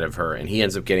get ahead of her, and he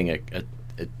ends up getting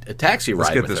a taxi ride.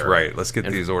 Let's get with this her. right. Let's get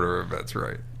these order of events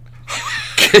right.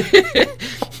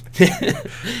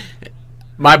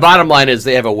 My bottom line is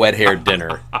they have a wet-haired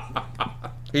dinner.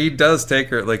 He does take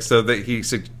her, so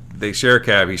that they share a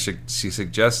cab. She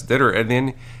suggests dinner, and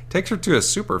then takes her to a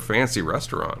super fancy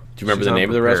restaurant. Do you remember the name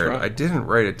of the restaurant? I didn't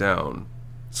write it down.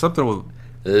 Something with...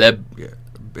 Le, Yeah.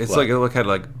 It's like it had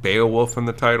like Beowulf in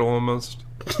the title almost.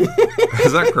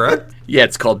 Is that correct? yeah,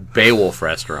 it's called Beowulf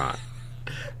Restaurant.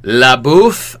 La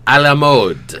Bouffe à la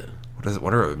Mode.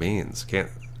 Whatever it means.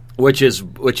 Which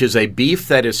is a beef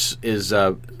that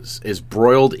is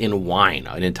broiled in wine,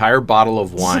 an entire bottle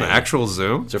of wine. Is this an actual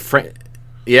Zoom?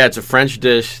 It's a French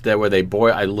dish where they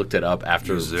boil. I looked it up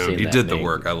after Zoom. You did the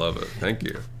work. I love it. Thank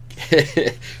you.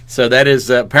 So that is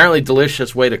apparently a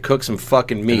delicious way to cook some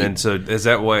fucking meat. And then, so is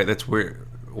that why? That's where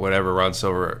whatever Ron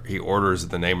Silver, he orders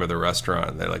the name of the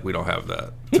restaurant. They're like, we don't have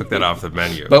that. Took that off the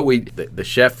menu. But the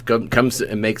chef comes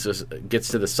and gets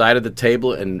to the side of the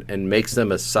table and makes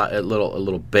them a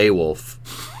little Beowulf.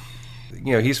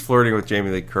 You know, he's flirting with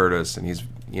Jamie Lee Curtis, and he's,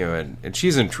 you know, and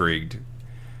she's intrigued.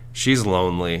 She's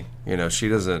lonely. You know, she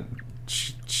hasn't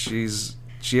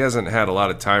had a lot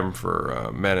of time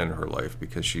for men in her life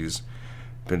because she's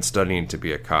been studying to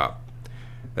be a cop.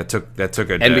 That took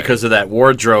a day. And because of that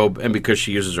wardrobe, and because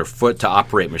she uses her foot to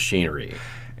operate machinery.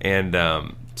 And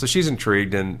so she's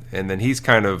intrigued, and then he's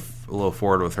kind of a little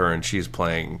forward with her, and she's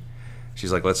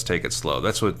like, let's take it slow.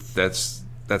 That's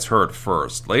her at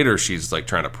first. Later, she's like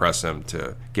trying to press him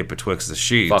to get betwixt the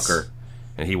sheets. Fuck her.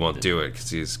 And he won't do it because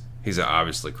he's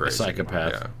obviously crazy. A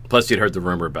psychopath. Yeah. Plus, you'd heard the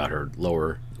rumor about her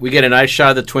lower. We get a nice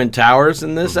shot of the Twin Towers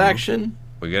in this action.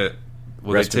 We get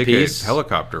Rest they in take peace. a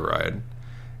helicopter ride.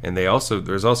 And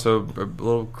there's also a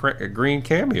little green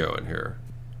cameo in here.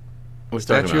 What's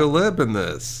talking Statue of about? Lib in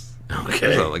this.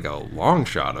 Okay. There's like a long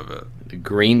shot of it. The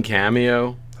green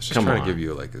cameo. I was just Come trying on. to give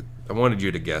you I wanted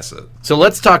you to guess it. So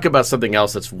let's talk about something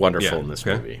else that's wonderful Yeah, in this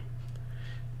okay. movie.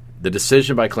 The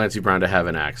decision by Clancy Brown to have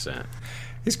an accent.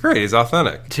 He's great. He's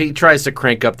authentic. He tries to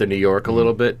crank up the New York a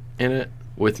little bit in it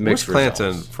with mixed Where's Clanton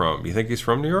results. from? You think he's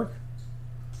from New York?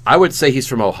 I would say he's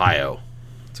from Ohio.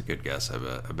 It's a good guess.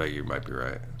 I bet you might be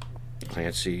right.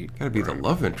 Clancy. Got to be the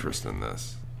love interest in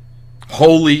this.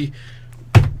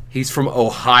 He's from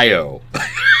Ohio.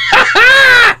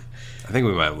 I think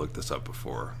we might have looked this up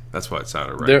before. That's why it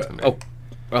sounded right to me. Oh,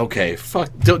 okay. Fuck.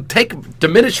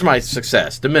 Diminish my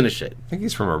success. Diminish it. I think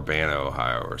he's from Urbana,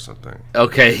 Ohio, or something.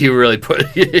 Okay, he really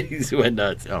he went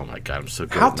nuts. Oh my god, I'm so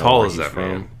good. How at knowing tall where is he's that from.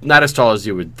 man? Not as tall as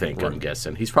you would think. Right. I'm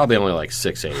guessing he's probably only like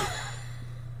 6'8".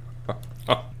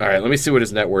 All right, let me see what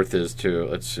his net worth is too.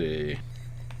 Let's see,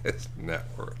 It's net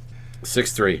worth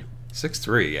 6'3".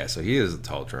 6'3". Yeah, so he is a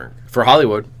tall drink. For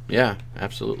Hollywood. Yeah,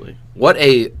 absolutely. What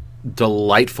a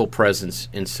delightful presence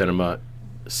in cinema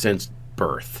since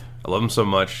birth. I love him so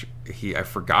much. I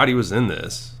forgot he was in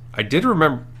this. I did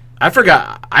remember. I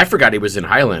forgot he was in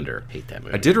Highlander. Hate that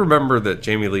movie. I did remember that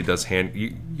Jamie Lee does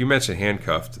You mentioned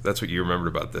handcuffed. That's what you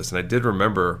remembered about this, and I did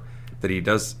remember that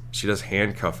she does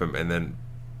handcuff him and then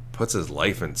puts his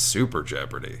life in super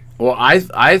jeopardy. Well,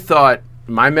 I thought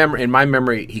in my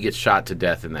memory he gets shot to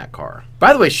death in that car.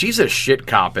 By the way, she's a shit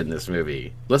cop in this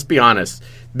movie. Let's be honest.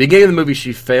 Beginning of the movie,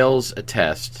 she fails a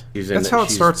test. That's how it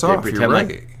starts off. You're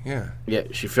right. Yeah,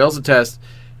 she fails a test.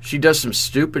 She does some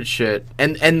stupid shit,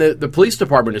 and the police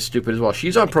department is stupid as well.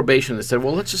 She's on probation. They said,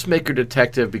 well, let's just make her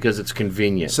detective because it's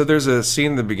convenient. So there's a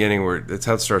scene in the beginning where that's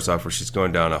how it starts off, where she's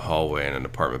going down a hallway in an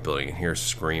apartment building and hears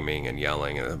screaming and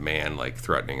yelling and a man like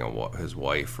threatening his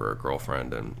wife or a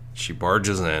girlfriend, and she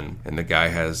barges in and the guy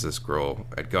has this girl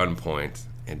at gunpoint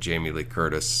and Jamie Lee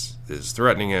Curtis is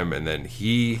threatening him, and then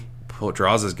he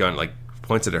draws his gun, like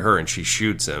points it at her, and she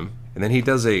shoots him, and then he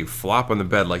does a flop on the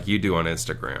bed like you do on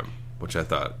Instagram, which I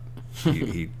thought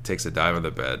he takes a dive on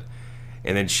the bed,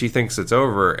 and then she thinks it's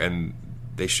over, and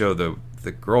they show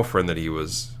the girlfriend that he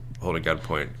was holding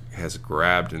gunpoint has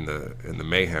grabbed in the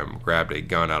mayhem, grabbed a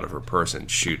gun out of her purse and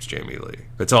shoots Jamie Lee.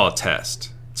 It's all a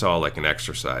test. It's all like an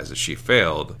exercise that she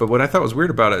failed. But what I thought was weird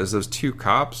about it is those two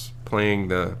cops playing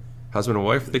the husband and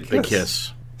wife. They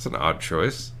kiss. It's an odd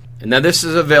choice. And now this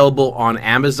is available on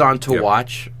Amazon to Yep.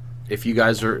 watch if you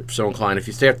guys are so inclined. If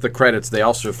you stay after the credits, they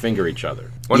also finger each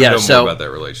other. I want to know more about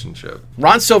that relationship.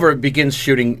 Ron Silver begins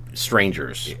shooting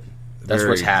strangers. That's Very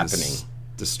what's happening.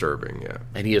 Disturbing, yeah.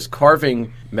 And he is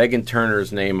carving Megan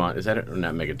Turner's name on. Is that it?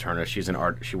 Not Megan Turner? She's an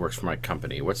art. She works for my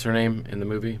company. What's her name in the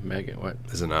movie? Megan. What?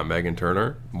 Is it not Megan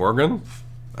Turner? Morgan?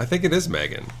 I think it is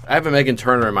Megan. I have a Megan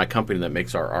Turner in my company that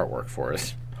makes our artwork for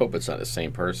us. Hope it's not the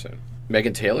same person.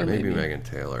 Megan Taylor, maybe. Megan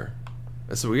Taylor.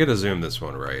 So we got to zoom this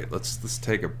one right. Let's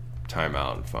take a time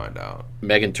out and find out.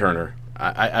 Megan Turner.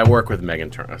 I work with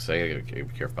Megan Turner, so I gotta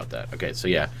be careful about that. Okay, so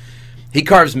yeah, he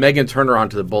carves Megan Turner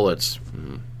onto the bullets.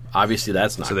 Obviously,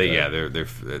 that's not. So good. they're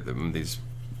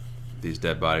these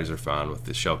dead bodies are found with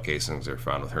the shell casings. They're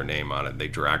found with her name on it. They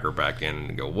drag her back in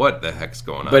and go, "What the heck's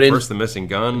going on?" But first the missing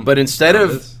gun. But instead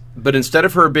of But instead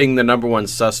of her being the number one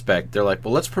suspect, they're like,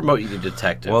 well, let's promote you to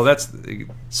detective. Well,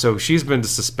 so she's been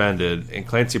suspended, and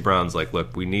Clancy Brown's like,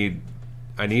 look,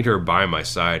 I need her by my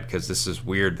side because this is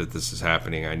weird that this is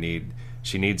happening.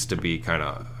 She needs to be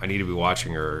I need to be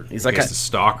watching her. He's like the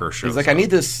stalker shows. He's like, up.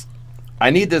 I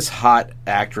need this hot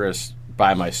actress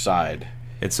by my side.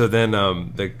 And so then,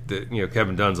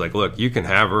 Kevin Dunn's like, look, you can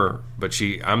have her, but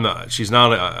she's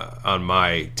not on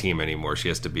my team anymore. She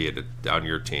has to be on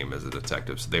your team as a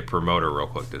detective. So they promote her real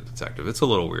quick to detective. It's a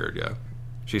little weird, yeah.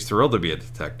 She's thrilled to be a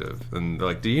detective, and they're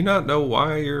like, do you not know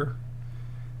why you're?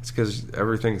 It's because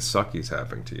everything sucky's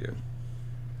happening to you.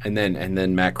 And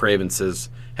then Matt Craven says,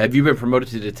 have you been promoted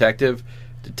to detective?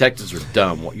 Detectives are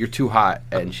dumb. You're too hot.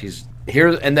 And she's here.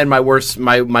 And then my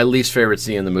least favorite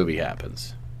scene in the movie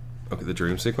happens. Okay, the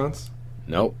dream sequence?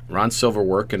 Nope. Ron Silver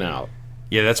working out.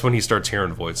 Yeah, that's when he starts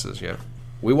hearing voices, yeah.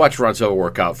 We watched Ron Silver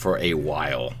work out for a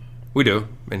while. We do.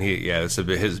 And it's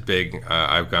his big,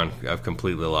 I've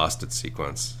completely lost it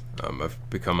sequence. I've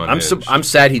become unhinged. I'm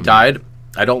sad he died.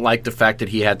 I don't like the fact that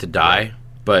he had to die,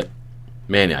 but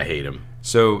man, I hate him.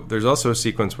 So there's also a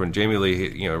sequence when Jamie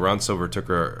Lee, Ron Silver took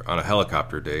her on a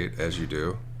helicopter date, as you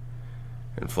do,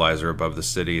 and flies her above the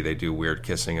city. They do weird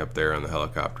kissing up there on the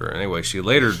helicopter. Anyway, she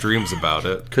later dreams about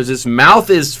it. Because his mouth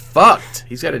is fucked.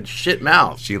 He's got a shit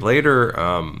mouth. She later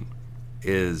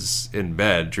is in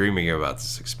bed dreaming about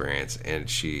this experience, and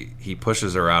he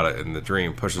pushes her out in the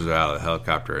dream, pushes her out of the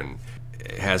helicopter, and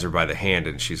has her by the hand,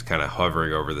 and she's kind of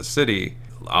hovering over the city,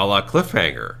 a la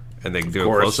Cliffhanger. And they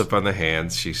do a close-up on the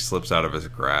hands. She slips out of his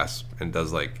grasp and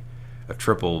does like a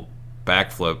triple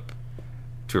backflip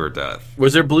to her death.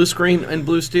 Was there blue screen and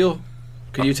blue steel?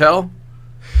 Can you tell?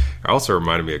 It also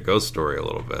reminded me of Ghost Story a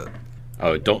little bit.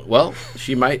 Oh, don't. Well,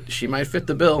 she might fit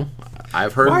the bill.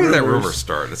 I've heard. Why rumors. did that rumor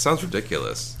start? It sounds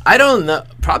ridiculous. I don't know.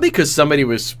 Probably because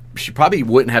she probably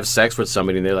wouldn't have sex with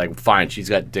somebody, and they're like, fine, she's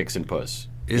got dicks and puss.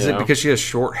 Is it because she has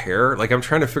short hair? Like, I'm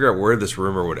trying to figure out where this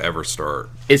rumor would ever start.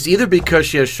 It's either because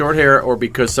she has short hair, or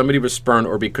because somebody was spurned,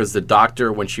 or because the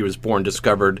doctor, when she was born,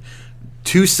 discovered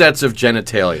 2 sets of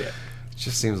genitalia. It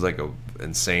just seems like an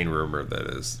insane rumor that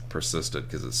is persisted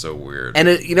because it's so weird. And,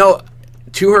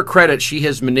 to her credit, she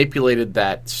has manipulated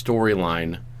that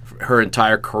storyline her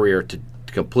entire career to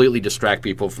completely distract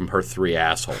people from her 3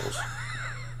 assholes.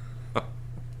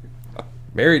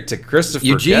 Married to Christopher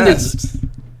Eugene Guest.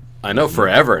 I know,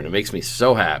 forever, and it makes me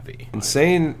so happy.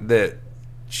 Insane that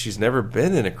she's never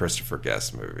been in a Christopher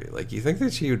Guest movie. Like, you think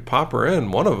that she would pop her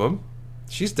in one of them.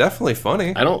 She's definitely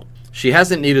funny. She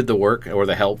hasn't needed the work or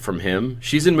the help from him.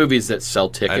 She's in movies that sell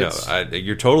tickets. I know.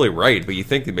 You're totally right, but you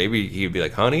think that maybe he'd be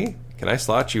like, honey, can I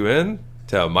slot you in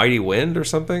to A Mighty Wind or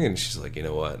something? And she's like, you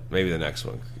know what? Maybe the next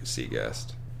one, see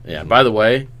Guest. Yeah, by the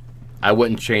way, I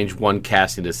wouldn't change one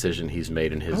casting decision he's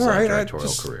made in his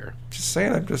directorial career. Just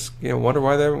saying, I'm just wonder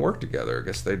why they haven't worked together. I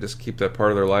guess they just keep that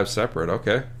part of their lives separate.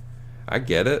 Okay, I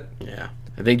get it. Yeah,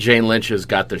 I think Jane Lynch has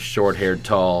got the short-haired,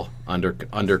 tall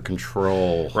under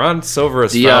control. Ron Silver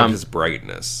has found his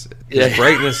brightness. His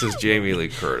brightness is Jamie Lee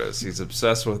Curtis. He's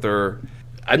obsessed with her.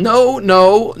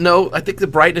 No. I think the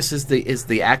brightness is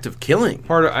the act of killing.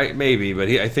 Maybe, but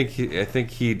I think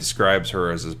he describes her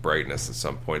as his brightness at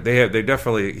some point. They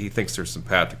definitely, he thinks they're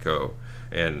simpatico,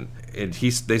 and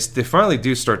they finally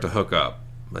do start to hook up.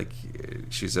 Like,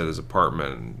 she's at his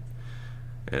apartment,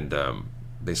 and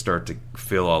they start to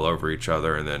feel all over each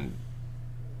other, and then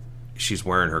she's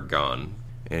wearing her gun,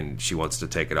 and she wants to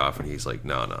take it off, and he's like,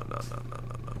 no,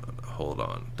 hold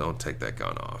on, don't take that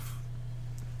gun off.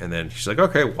 And then she's like,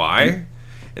 okay, why?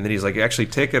 And then he's like, actually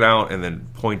take it out and then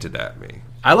point it at me.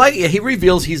 He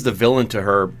reveals he's the villain to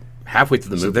her halfway through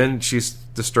the movie. So then she's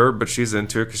disturbed, but she's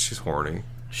into it because she's horny.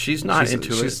 She's not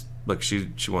into it. Look, she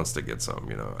wants to get some,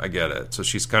 I get it. So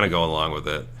she's kind of going along with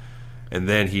it. And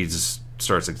then he just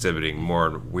starts exhibiting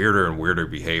more weirder and weirder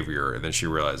behavior. And then she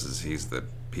realizes he's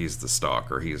the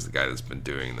stalker. He's the guy that's been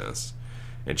doing this.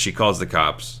 And she calls the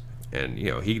cops. And,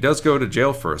 he does go to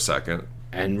jail for a second.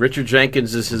 And Richard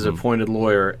Jenkins is his appointed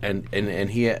lawyer, and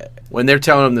he, when they're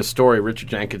telling him the story, Richard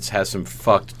Jenkins has some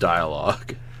fucked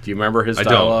dialogue. Do you remember his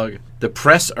dialogue? The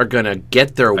press are going to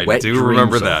get their wet dreams. I do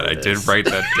remember that. I did write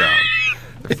that down.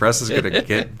 The press is going to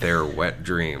get their wet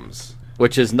dreams.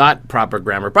 Which is not proper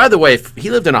grammar. By the way, if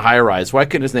he lived in a high-rise, why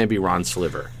couldn't his name be Ron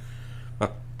Sliver?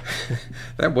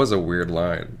 That was a weird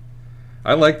line.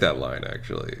 I like that line,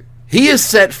 actually. He is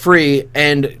set free,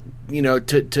 and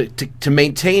to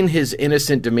maintain his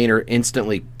innocent demeanor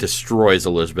instantly destroys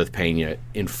Elizabeth Pena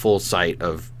in full sight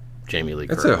of Jamie Lee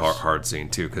Curtis. It's a hard scene,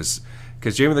 too, because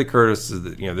Jamie Lee Curtis,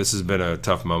 this has been a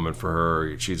tough moment for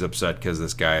her. She's upset because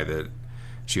this guy that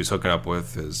she was hooking up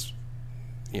with is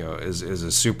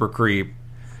a super creep.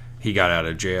 he got out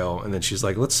of jail, and then she's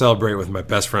like, let's celebrate with my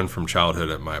best friend from childhood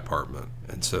at my apartment.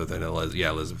 And so then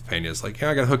Elizabeth Pena's like, yeah,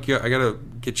 I gotta hook you up. I gotta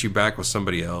get you back with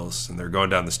somebody else. And they're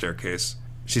going down the staircase.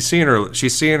 She's seeing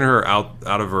her out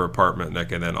of her apartment,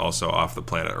 Nick, and then also off the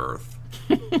planet Earth.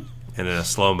 And then a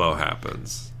slow-mo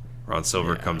happens. Ron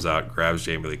Silver comes out, grabs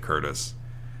Jamie Lee Curtis.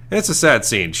 And it's a sad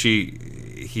scene.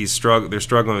 They're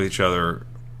struggling with each other,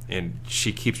 and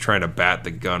she keeps trying to bat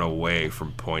the gun away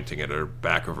from pointing at her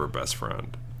back of her best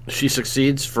friend. She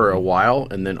succeeds for a while,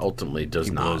 and then ultimately does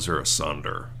He not. blows her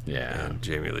asunder. Yeah. And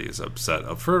Jamie Lee is upset.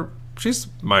 She's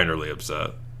minorly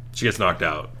upset. She gets knocked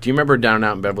out. Do you remember Down and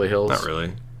Out in Beverly Hills? Not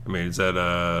really. I mean, is that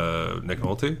Nick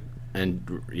Nolte?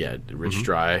 And, Rich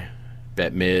Dry,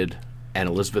 Bette Mid, and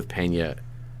Elizabeth Pena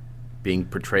being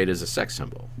portrayed as a sex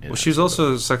symbol. Well, she's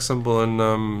also a sex symbol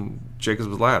in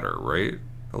Jacob's Ladder, right?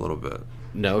 A little bit.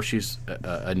 No, she's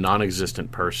a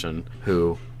non-existent person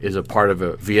who is a part of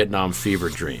a Vietnam fever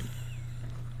dream.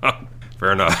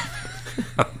 Fair enough.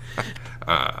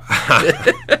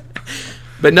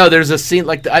 But no, there's a scene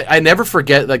like I never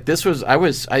forget. Like this was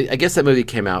I guess that movie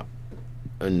came out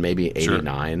in maybe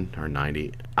 89 or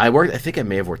 90. I think I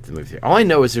may have worked in the movie theater. All I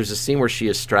know is there's a scene where she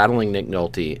is straddling Nick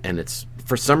Nolte, and it's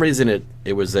for some reason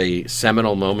it was a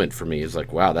seminal moment for me. It's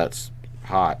like, wow, that's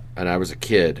hot. And I was a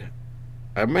kid.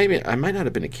 I might not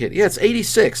have been a kid. Yeah, it's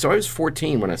 86, so I was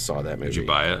 14 when I saw that movie. Did you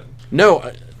buy it? No,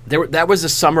 that was a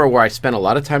summer where I spent a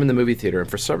lot of time in the movie theater, and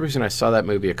for some reason I saw that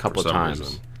movie a couple of times.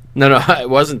 Reason. No, it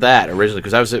wasn't that originally,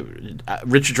 because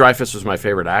Richard Dreyfuss was my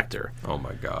favorite actor. Oh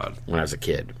my God! When I was a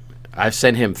kid, I've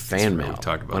sent him fan mail.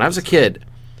 When I was a kid,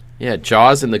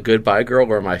 Jaws and The Goodbye Girl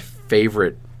were my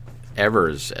favorite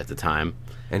evers at the time.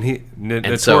 And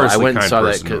so I went and saw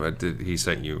that. He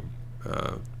sent you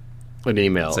an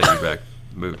email. Sent you back.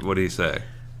 What did he say?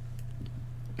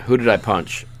 Who did I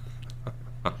punch?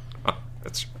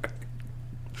 That's right.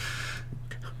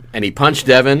 And he punched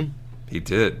Devin. He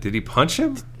did. Did he punch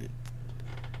him?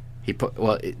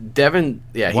 Devin.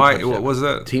 Yeah. Why? What was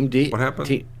that? Team D. What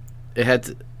happened?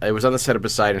 It was on the set of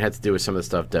Poseidon. It had to do with some of the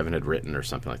stuff Devin had written or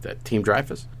something like that. Team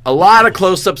Dreyfuss. A lot of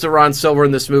close-ups of Ron Silver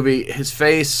in this movie. His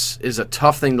face is a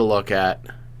tough thing to look at.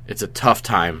 It's a tough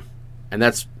time, and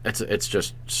it's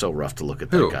just so rough to look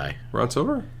at that guy. Ron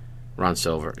Silver. Ron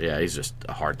Silver. Yeah, he's just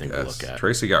a hard thing to look at.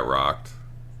 Tracy got rocked.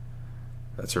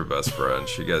 That's her best friend.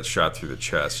 She gets shot through the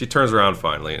chest. She turns around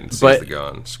finally and sees the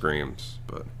gun, screams.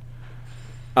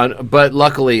 But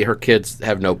luckily, her kids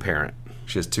have no parent.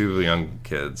 She has 2 young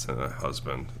kids and a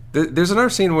husband. There's another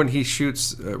scene when he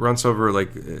shoots Ron Silver,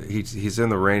 like he's in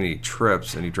the rain, he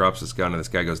trips, and he drops his gun, and this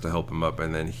guy goes to help him up,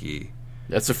 and then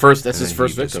That's his first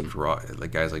victim. The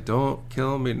guy's like, "Don't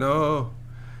kill me, no."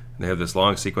 And they have this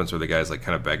long sequence where the guy's like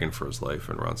kind of begging for his life,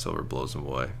 and Ron Silver blows him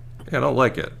away. Yeah, I don't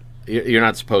like it. You're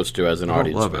not supposed to as an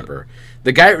audience member.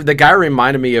 The guy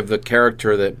reminded me of the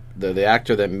character that the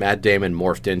actor that Matt Damon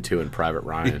morphed into in Private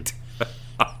Ryan.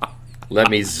 Let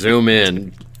me zoom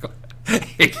in.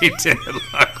 He did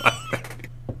look like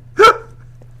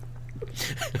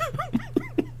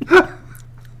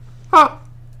that.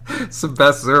 It's the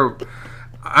best zoom.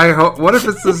 I hope. What if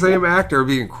it's the same actor? It'd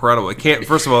be incredible. It can't.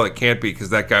 First of all, it can't be because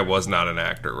that guy was not an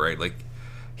actor, right? Like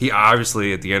he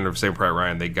obviously at the end of Saving Private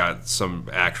Ryan, they got some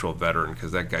actual veteran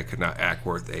because that guy could not act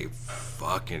worth a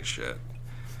fucking shit.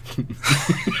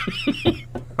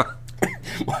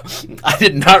 I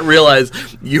did not realize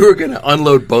you were going to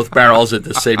unload both barrels at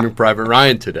the Saving Private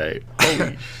Ryan today.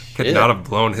 Holy could shit. not have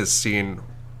blown his scene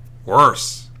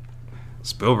worse.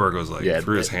 Spielberg was like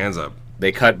threw his hands up.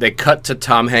 They cut to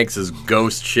Tom Hanks's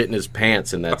ghost shitting his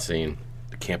pants in that scene.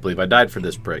 I can't believe I died for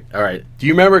this prick. All right, do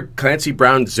you remember Clancy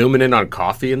Brown zooming in on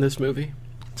coffee in this movie?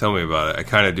 Tell me about it. I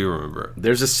kind of do remember it.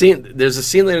 There's a scene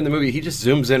later in the movie. He just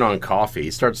zooms in on coffee.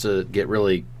 He starts to get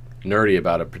really nerdy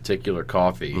about a particular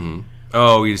coffee. Mm-hmm.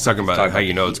 Oh, he's talking about how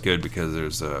you know it's good because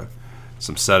there's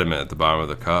some sediment at the bottom of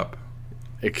the cup.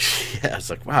 It's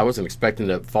like, wow, I wasn't expecting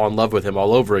to fall in love with him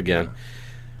all over again. Yeah.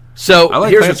 So I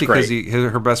like here's Clancy what's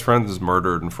because her best friend was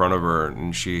murdered in front of her,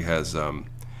 and she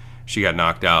got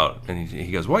knocked out, and he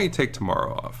goes, "Why don't you take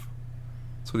tomorrow off?"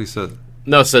 That's what he said.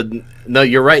 No,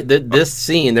 you're right. This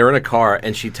scene, they're in a car,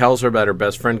 and she tells her about her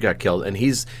best friend got killed, and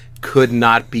he's could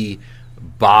not be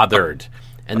bothered.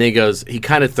 And then he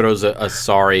kind of throws a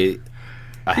sorry.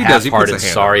 Half-hearted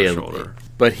sorry,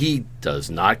 but he does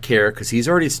not care because he's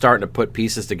already starting to put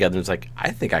pieces together. And it's like,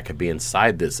 I think I could be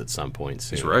inside this at some point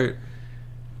soon. He's right.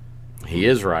 He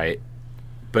is right,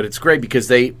 but it's great because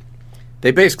they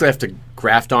basically have to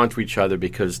graft onto each other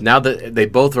because now that they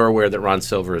both are aware that Ron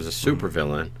Silver is a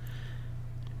supervillain,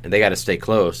 and they got to stay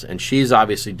close. And she's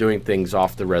obviously doing things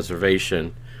off the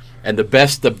reservation, and the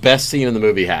best scene in the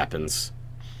movie happens.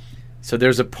 So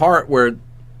there's a part where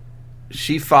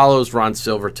she follows Ron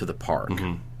Silver to the park.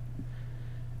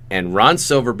 And Ron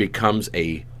Silver becomes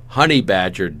a honey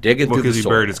badger digging through the soil. Because he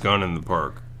buried his gun in the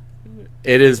park.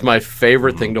 It is my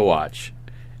favorite thing to watch.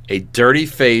 A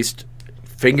dirty-faced,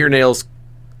 fingernails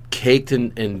caked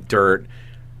in dirt,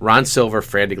 Ron Silver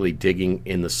frantically digging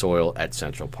in the soil at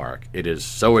Central Park. It is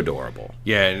so adorable.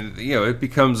 Yeah, and it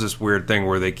becomes this weird thing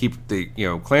where they keep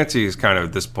Clancy is kind of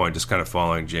at this point just kind of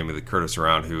following Jamie Lee Curtis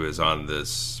around, who is on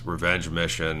this revenge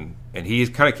mission, and he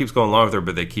kind of keeps going along with her,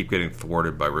 but they keep getting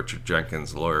thwarted by Richard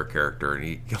Jenkins, the lawyer character,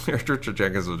 and Richard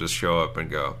Jenkins will just show up and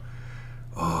go,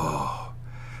 "Oh,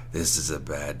 this is a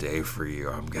bad day for you.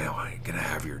 I'm gonna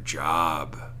have your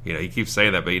job." He keeps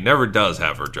saying that, but he never does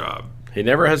have her job. He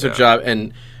never has a job,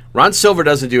 and Ron Silver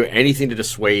doesn't do anything to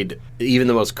dissuade even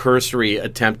the most cursory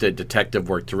attempt at detective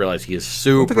work to realize he is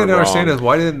super One thing I don't wrong. understand is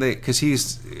why didn't they? Because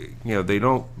he's, they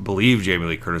don't believe Jamie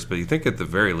Lee Curtis, but you think at the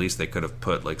very least they could have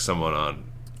put like someone on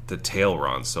to tail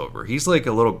Ron Silver. He's like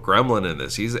a little gremlin in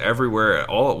this. He's everywhere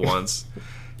all at once.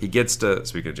 He gets to,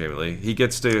 speaking of Jamie Lee, he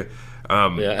gets to,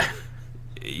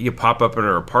 you pop up in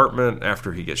her apartment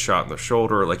after he gets shot in the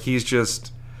shoulder. Like he's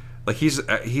just, like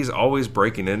he's always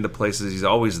breaking into places. He's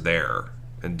always there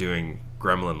and doing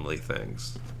gremlinly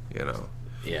things,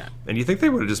 Yeah. And you think they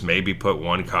would have just maybe put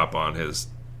one cop on his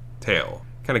tail,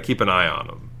 kind of keep an eye on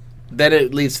him. Then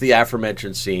it leads to the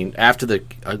aforementioned scene after the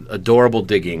adorable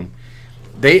digging.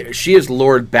 She is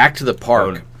lured back to the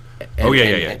park. Go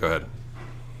ahead.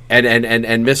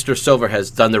 And Mr. Silver has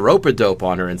done the rope-a-dope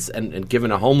on her and given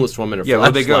a homeless woman a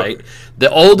flashlight. The This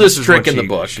oldest is trick when in the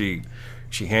book.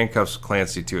 She handcuffs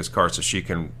Clancy to his car so she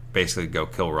can basically go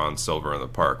kill Ron Silver in the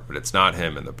park, but it's not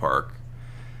him in the park.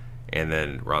 And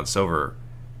then Ron Silver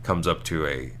comes up to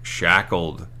a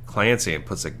shackled Clancy and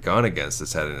puts a gun against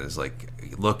his head and is like,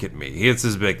 "Look at me." It's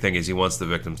his big thing is he wants the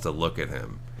victims to look at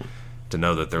him, to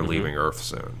know that they're leaving Earth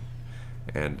soon.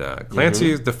 And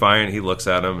Clancy is defiant. He looks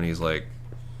at him and he's like,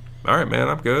 "All right, man,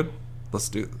 I'm good. Let's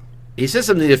do it." He says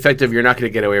something to the effect of, "You're not going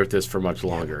to get away with this for much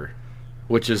longer,"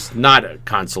 which is not a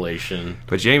consolation.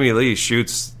 But Jamie Lee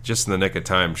shoots, just in the nick of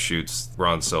time, shoots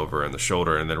Ron Silver in the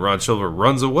shoulder, and then Ron Silver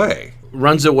runs away.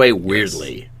 Runs away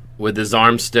weirdly, with his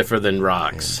arms stiffer than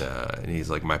rocks. And he's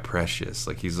like, "My precious."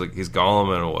 He's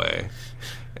Gollum away.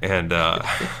 And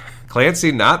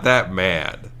Clancy not that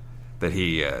mad that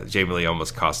Jamie Lee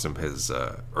almost cost him his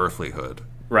earthlyhood.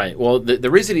 Right. Well,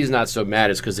 the reason he's not so mad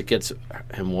is because it gets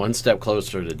him one step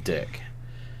closer to Dick.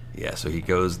 Yeah, so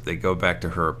they go back to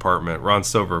her apartment. Ron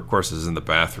Silver, of course, is in the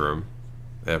bathroom.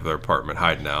 They have their apartment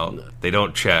hiding out. They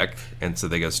don't check, and so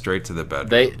they go straight to the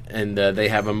bedroom. They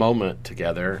have a moment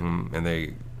together. And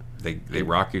they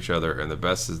rock each other, and the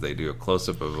best is they do a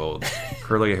close-up of old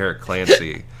curly-haired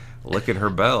Clancy licking her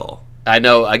bell. I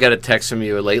know. I got a text from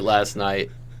you late last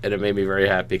night, and it made me very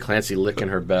happy. Clancy licking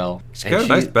her bell. She's got a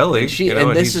nice belly, and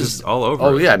this he's is just all over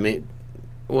Oh, it. yeah, I mean...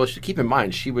 Well, keep in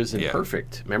mind, she was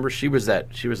imperfect. Remember, she was a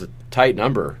tight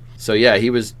number. So, yeah, he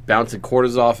was bouncing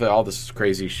quarters off it, all this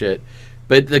crazy shit.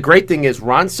 But the great thing is,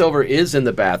 Ron Silver is in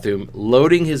the bathroom,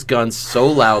 loading his gun so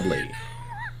loudly.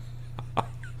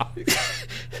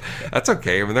 That's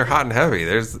okay. I mean, they're hot and heavy.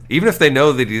 Even if they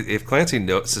know that if Clancy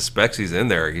suspects he's in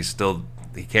there, he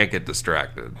can't get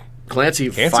distracted. Clancy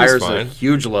fires a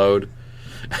huge load.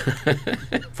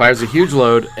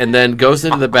 And then goes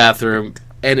into the bathroom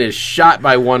and is shot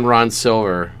by one Ron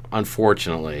Silver,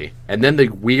 unfortunately. And then the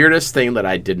weirdest thing that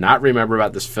I did not remember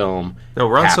about this film No,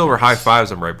 Ron happens. Silver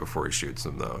high-fives him right before he shoots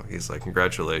him, though. He's like,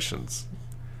 "Congratulations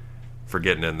for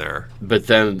getting in there." But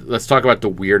then let's talk about the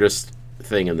weirdest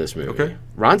thing in this movie. Okay.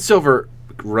 Ron Silver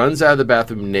runs out of the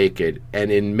bathroom naked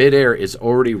and in midair is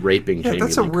already raping Jamie Lee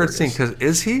that's a weird Curtis. scene, because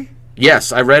is he?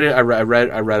 Yes, I read it. I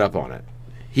read up on it.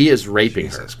 He is raping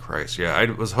Jesus her. Christ. Yeah, I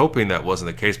was hoping that wasn't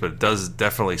the case, but it does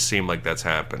definitely seem like that's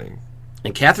happening.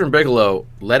 And Catherine Bigelow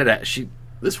let it out.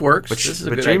 This works. This is a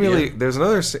But good Jamie idea. Lee, there's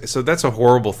another. So that's a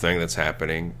horrible thing that's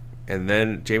happening, and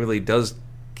then Jamie Lee does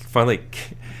finally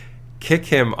kick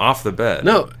him off the bed.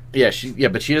 No, but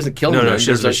she doesn't kill him. No, she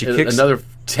doesn't. She kicks another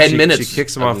 10 minutes. She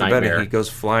kicks him off the bed, nightmare. and he goes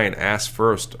flying ass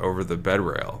first over the bed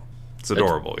rail. It's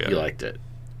adorable. You liked it.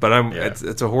 But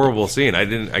it's a horrible scene.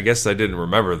 I guess I didn't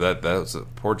remember that was a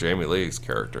poor Jamie Lee's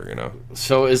character.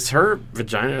 So is her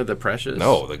vagina the precious?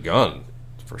 No, the gun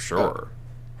for sure.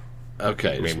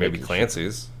 Okay, I mean, maybe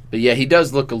Clancy's. But yeah, he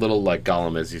does look a little like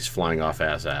Gollum as he's flying off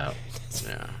ass out.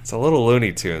 Yeah, it's a little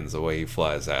Looney Tunes the way he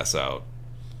flies ass out.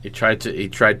 He tried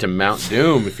to mount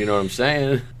doom, if you know what I'm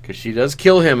saying, because she does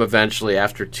kill him eventually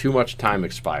after too much time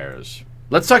expires.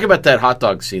 Let's talk about that hot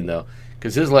dog scene though,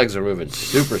 because his legs are moving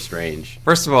super strange.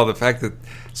 First of all, the fact that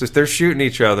so they're shooting at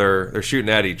each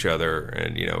other,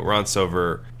 and Ron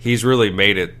Silver, he's really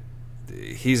made it.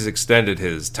 He's extended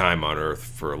his time on Earth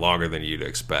for longer than you'd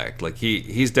expect. Like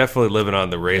he's definitely living on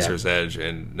the razor's edge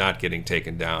and not getting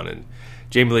taken down. And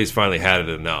Jamie Lee's finally had it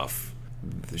enough.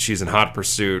 She's in hot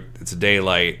pursuit. It's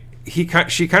daylight. She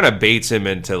kind of baits him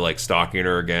into like stalking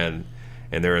her again,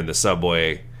 and they're in the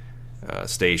subway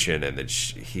station, and then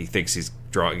he thinks he's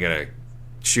gonna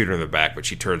shoot her in the back, but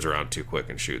she turns around too quick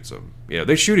and shoots him.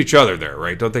 They shoot each other there,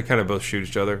 right? Don't they kind of both shoot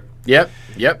each other? Yep.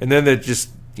 And then they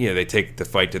just they take the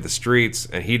fight to the streets,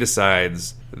 and he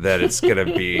decides that it's gonna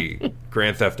be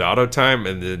Grand Theft Auto time,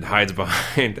 and then hides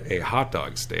behind a hot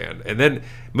dog stand, and then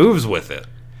moves with it.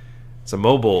 It's a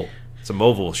mobile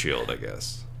shield, I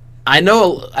guess. I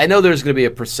know there's going to be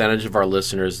a percentage of our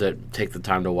listeners that take the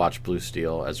time to watch Blue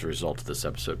Steel as a result of this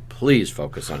episode. Please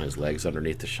focus on his legs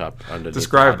underneath the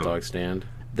hot dog stand.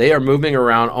 They are moving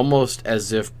around almost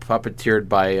as if puppeteered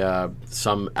by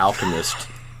some alchemist.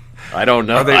 I don't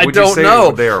know.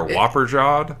 They are whopper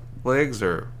jawed legs,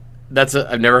 or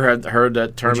I've never heard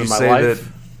that term in my life.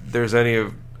 That there's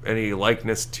any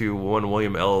likeness to one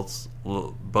William L's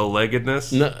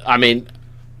bow-leggedness? No, I mean,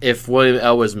 if William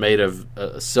L was made of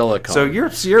silicone. So you're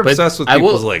obsessed with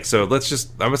people's legs. So I'm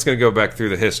just going to go back through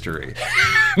the history.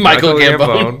 Michael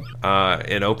Gambon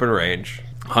in Open Range.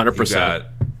 100%. You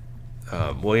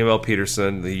got William L.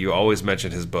 Peterson. You always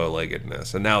mentioned his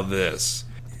bow-leggedness. And now this.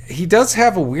 He does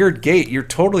have a weird gait. You're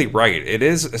totally right. It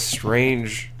is a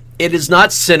strange... It is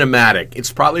not cinematic.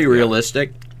 It's probably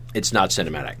realistic. It's not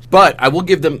cinematic. But I will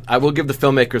give the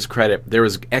filmmakers credit. There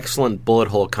was excellent bullet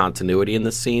hole continuity in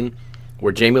this scene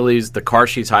where Jamie Lee's, the car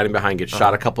she's hiding behind gets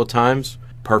shot a couple of times.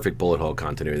 Perfect bullet hole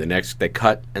continuity. The next, they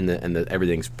cut and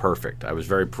everything's perfect. I was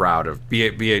very proud of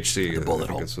BHC. The bullet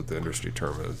hole. That's what the industry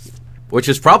term is. Which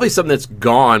is probably something that's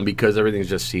gone because everything's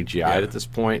just CGI'd at this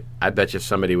point. I bet you if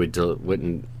somebody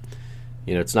wouldn't,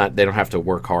 it's not, they don't have to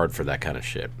work hard for that kind of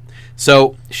shit.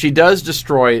 So she does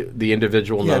destroy the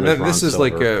individual known as Ron this is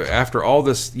Silver. like after all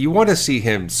this, you want to see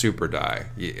him super die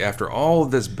after all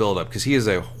of this buildup because he is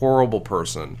a horrible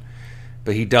person,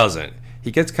 but he doesn't. He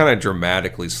gets kind of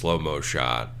dramatically slow-mo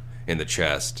shot in the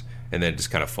chest and then just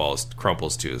kind of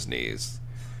crumples to his knees.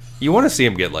 You want to see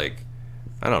him get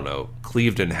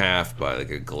cleaved in half by like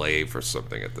a glaive or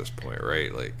something at this point,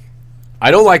 right? Like, I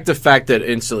don't like the fact that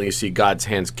instantly you see God's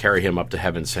hands carry him up to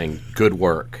heaven saying, good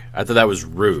work. I thought that was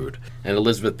rude. And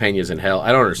Elizabeth Pena's in hell.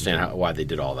 I don't understand why they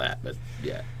did all that, but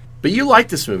yeah. But you like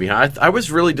this movie, huh? I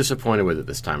was really disappointed with it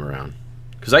this time around.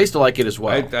 Because I used to like it as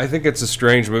well. I think it's a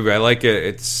strange movie. I like it.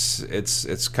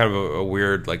 It's kind of a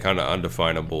weird, like kind of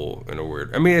undefinable in a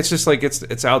weird. I mean, it's just like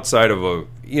it's outside of a.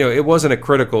 It wasn't a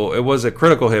critical. It was a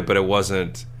critical hit, but it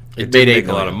wasn't. It didn't make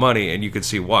a lot of money, and you can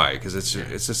see why. Because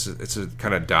it's a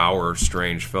kind of dour,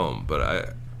 strange film.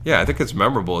 But I think it's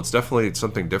memorable. It's definitely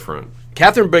something different.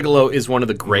 Catherine Bigelow is one of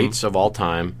the greats of all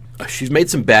time. She's made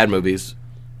some bad movies.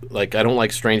 Like I don't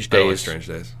like Strange Days. I don't like Strange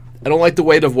Days. I don't like The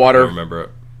Weight of Water. I don't remember it.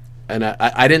 And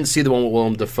I didn't see the one with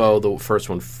Willem Dafoe, the first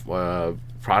one,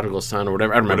 Prodigal Son or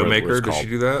whatever. I don't remember what it was called. Did she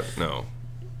do that? No.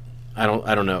 I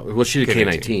don't know. Well, she did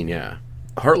K-19, yeah.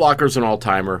 Hurt Locker's an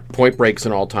all-timer. Point Break's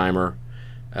an all-timer.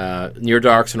 Near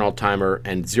Dark's an all-timer.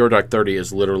 And Zero Dark 30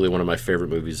 is literally one of my favorite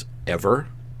movies ever.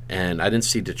 And I didn't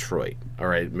see Detroit. All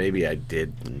right, maybe I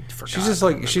did and forgot. She's just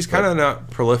like, she's kind of not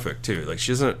prolific, too. Like,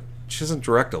 she doesn't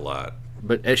direct a lot.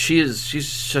 But she has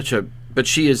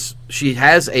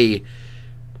a...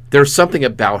 There's something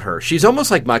about her. She's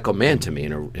almost like Michael Mann to me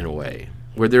in a way,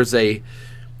 where there's a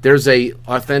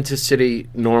authenticity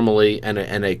normally and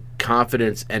a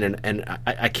confidence and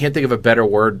I can't think of a better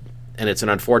word, and it's an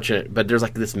unfortunate, but there's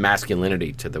like this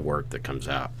masculinity to the work that comes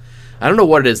out. I don't know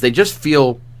what it is. They just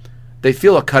feel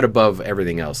a cut above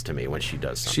everything else to me when she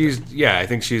does something. I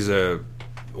think she's a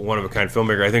one of a kind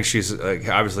filmmaker. I think she's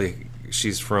obviously.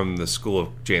 She's from the school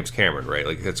of James Cameron, right?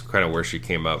 Like that's kind of where she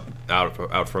came out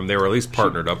from. They were at least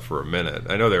partnered up for a minute.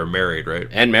 I know they were married, right?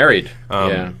 And married,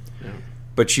 yeah.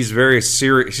 But she's very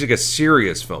serious. She's like a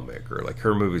serious filmmaker. Like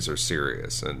her movies are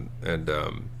serious, and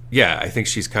I think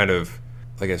she's kind of,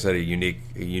 like I said, a unique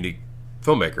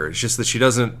filmmaker. It's just that she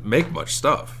doesn't make much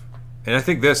stuff, and I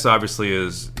think this obviously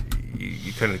is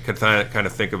you kind of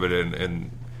think of it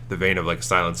in the vein of like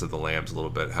Silence of the Lambs a little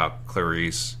bit. How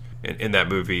Clarice. In that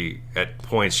movie, at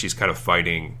points, she's kind of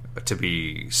fighting to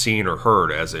be seen or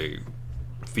heard as a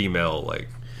female, like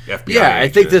FBI. Yeah, I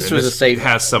think this was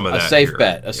has some of that. A safe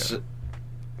bet.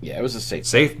 It was a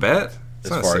safe bet. It's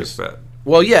not a safe bet.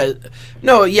 Well, yeah,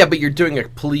 no, yeah, but you're doing a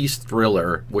police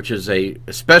thriller, which is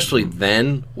especially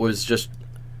then was just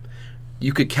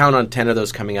you could count on 10 of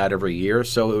those coming out every year.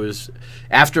 So it was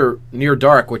after Near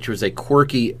Dark, which was a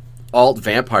quirky alt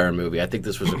vampire movie. I think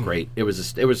this was a great. It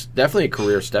was definitely a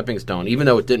career stepping stone, even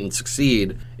though it didn't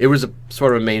succeed. It was a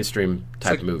sort of a mainstream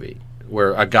type movie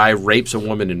where a guy rapes a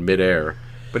woman in midair.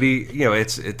 But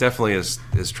it definitely is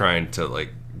trying to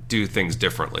like do things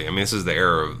differently. I mean, this is the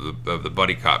era of the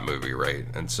buddy cop movie, right?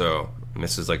 And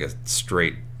this is like a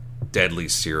straight, deadly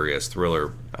serious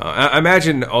thriller. I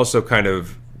imagine also kind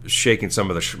of shaking some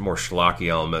of the more schlocky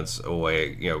elements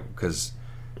away, because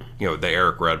the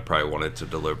Eric Red probably wanted to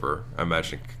deliver. I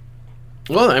imagine.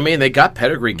 Well, I mean, they got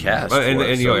pedigree cast, and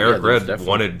Eric Red definitely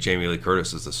wanted Jamie Lee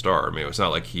Curtis as the star. I mean, it's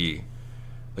not like he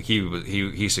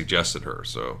suggested her.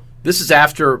 So this is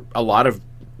after a lot of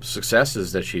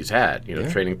successes that she's had,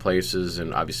 Trading Places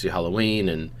and obviously Halloween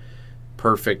and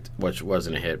Perfect, which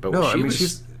wasn't a hit. But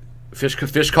she's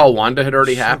Fish Call Wanda had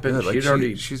already happened. Like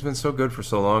she's been so good for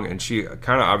so long, and she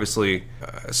kind of obviously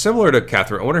similar to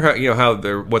Catherine. I wonder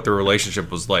how what their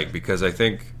relationship was like, because I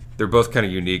think they're both kind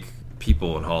of unique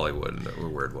people in Hollywood in a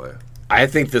weird way. I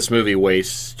think this movie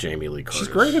wastes Jamie Lee Curtis. She's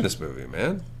great in this movie,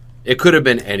 man. It could have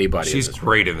been anybody. She's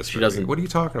great in this movie. Doesn't. What are you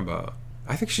talking about?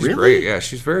 I think she's Really? great. Yeah,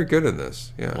 she's very good in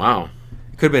this. Yeah. Wow.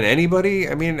 It could have been anybody.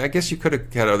 I mean, I guess you could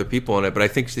have had other people in it, but I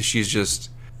think that she's just,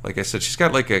 like I said, she's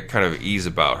got like a kind of ease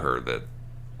about her that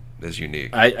is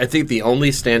unique. I think the only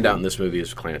standout in this movie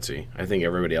is Clancy. I think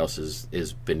everybody else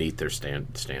is beneath their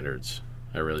standards.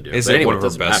 I really do. Is but it anyway, one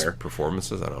of her best matter.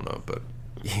 performances? I don't know, but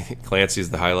Clancy's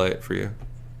the highlight for you?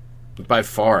 By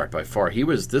far.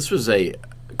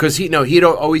 Because he'd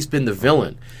always been the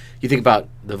villain. You think about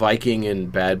The Viking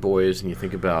and Bad Boys, and you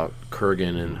think about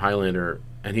Kurgan and Highlander,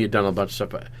 and he had done a bunch of stuff.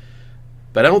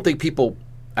 But I don't think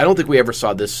we ever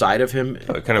saw this side of him.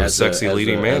 Kind of a sexy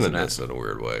leading man in this, in a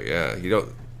weird way. Yeah,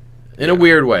 in a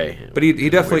weird way. But he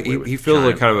definitely he feels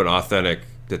like kind of an authentic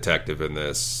detective in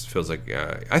this. Feels like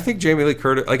I think Jamie Lee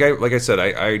Curtis. Like I said,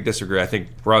 I disagree. I think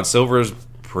Ron Silver's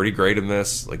pretty great in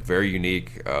this. Like very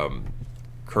unique.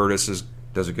 Curtis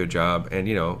does a good job, and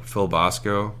Phil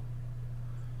Bosco.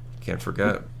 Can't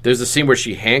forget. There's a scene where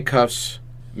she handcuffs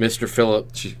Mr.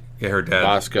 Philip. Her dad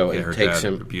Bosco and her takes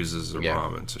him. Abuses her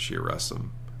mom, and so she arrests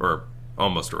him, or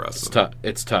almost arrests him.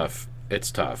 It's tough. It's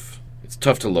tough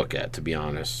to look at, to be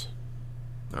honest.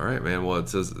 All right, man. Well,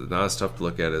 it's not as tough to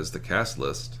look at as the cast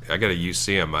list. I got a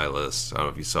UC on my list. I don't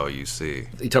know if you saw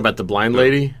UC. You talking about the blind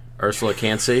lady, Ursula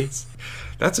Cancy?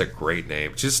 That's a great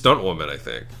name. She's a stunt woman, I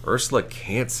think. Ursula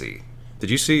Cancy. Did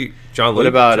you see John Luke? What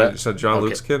about John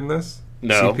Luke's kid in this?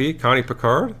 No. CP? Connie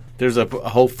Picard? There's a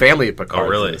whole family of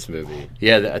Picards in this movie.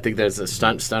 Yeah, I think there's a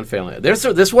stunt family.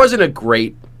 This wasn't a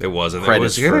great. It wasn't.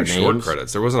 Credits it was for short names.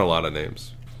 credits. There wasn't a lot of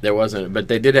names. There wasn't, but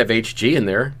they did have HG in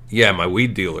there. Yeah, my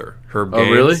weed dealer, Herb Oh,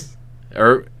 Gaines.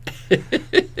 really?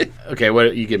 Okay,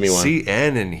 what? You give me one.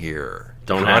 CN in here.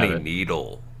 Don't Connie have it.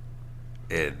 Needle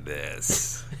in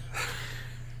this.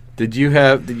 Did you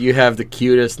have the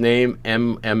cutest name?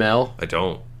 ML? I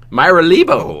don't. Myra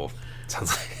Lebo. Oh,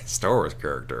 sounds like a Star Wars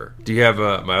character. Do you have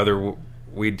my other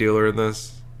weed dealer in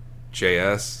this?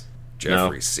 JS?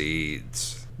 Jeffrey No.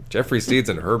 Seeds. Jeffrey Seeds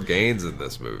and Herb Gaines in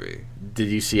this movie. Did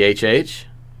you see HH?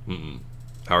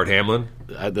 Howard Hamlin?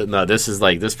 No, this is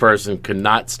like, this person could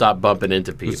not stop bumping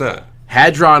into people. Who's that?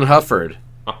 Hadron Hufford.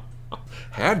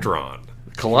 Hadron.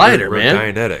 Collider,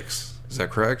 man. Dianetics. Is that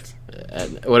correct?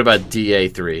 What about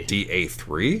DA3?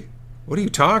 DA3? What are you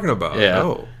talking about? Yeah.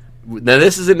 No. Now,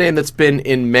 this is a name that's been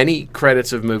in many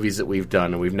credits of movies that we've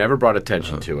done, and we've never brought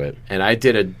attention to it. And I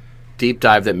did a deep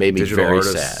dive that made me Digital very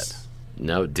artists. sad.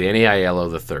 No, Danny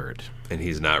Aiello III. And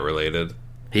he's not related?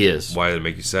 He is. Why did it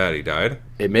make you sad? He died?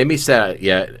 It made me sad.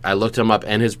 Yeah, I looked him up,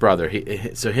 and his brother.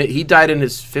 He died in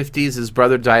his 50s. His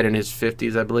brother died in his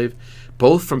 50s, I believe.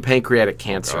 Both from pancreatic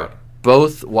cancer. God.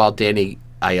 Both while Danny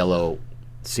Aiello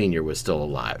Sr. was still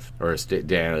alive, or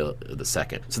Danny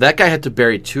II. So that guy had to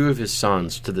bury two of his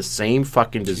sons to the same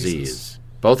fucking disease. Jesus.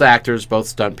 Both actors, both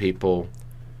stunt people.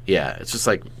 Yeah, it's just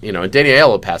like, and Danny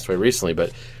Aiello passed away recently,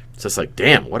 but it's just like,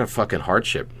 damn, what a fucking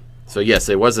hardship. So yes,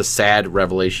 it was a sad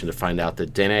revelation to find out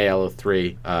that Danny Aiello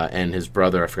III and his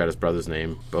brother, I forgot his brother's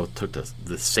name, both took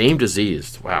the same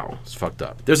disease. Wow, it's fucked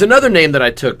up. There's another name that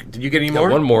I took. Did you get any more?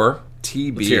 One more. Let's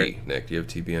hear TB. it. Nick, do you have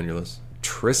TB on your list?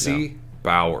 Trissy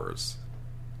Bowers.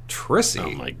 Trissy?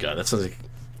 Oh my god,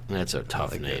 that's a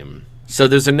tough name. So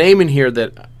there's a name in here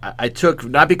that I took,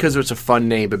 not because it was a fun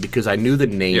name, but because I knew the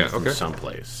name from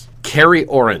someplace. Carrie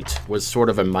Orant was sort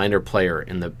of a minor player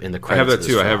in the credits. I have that of this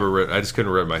too. I film. have it written. I just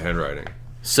couldn't read my handwriting.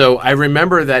 So I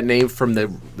remember that name from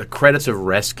the credits of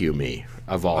Rescue Me,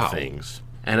 of all things.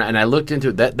 And I looked into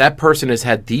it. That person has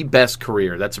had the best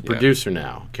career. That's a producer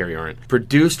now, Cary Orant.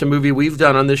 Produced a movie we've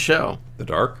done on this show. The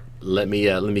Dark? Let me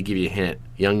give you a hint.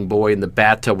 Young boy in the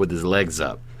bathtub with his legs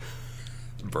up.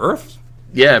 Birth?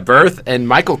 Yeah, Birth and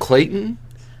Michael Clayton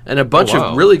and a bunch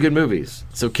of really good movies.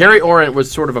 So Cary Orant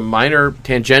was sort of a minor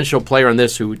tangential player on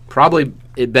this who probably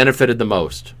it benefited the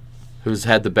most, who's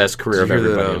had the best career of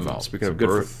everybody involved. Speaking of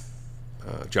Birth,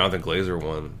 Jonathan Glazer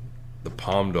won the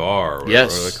Palme d'Or.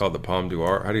 Yes. Or they call it the Palme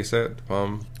d'Or. How do you say it?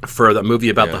 Palme? For the movie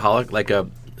about the Holocaust, like a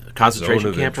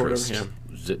concentration camp or interest. whatever. Yeah.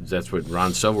 That's what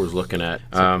Ron Silver was looking at.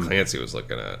 That's what Clancy was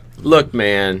looking at. Look,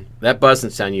 man, that buzzing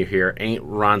sound you hear ain't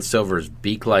Ron Silver's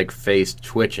beak-like face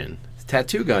twitching. It's a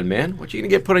tattoo gun, man. What you gonna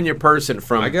get put in your person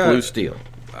from Blue Steel?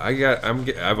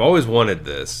 I've always wanted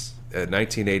this. A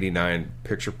 1989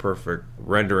 picture-perfect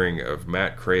rendering of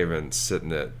Matt Craven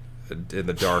sitting in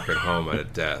the dark at home at a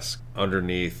desk,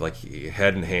 underneath, like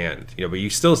head in hand, but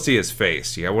you still see his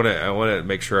face. I want to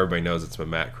make sure everybody knows it's a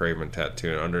Matt Craven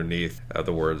tattoo, and underneath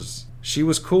the words, "She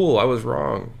was cool, I was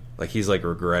wrong." Like he's like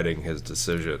regretting his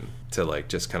decision to like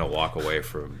just kind of walk away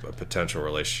from a potential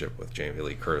relationship with Jamie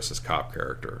Lee Curtis's cop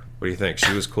character. What do you think?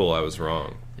 She was cool, I was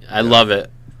wrong. I love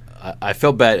it. I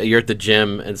feel bad. You're at the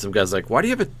gym, and some guy's like, "Why do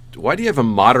you have a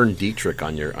modern Dietrich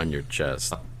on your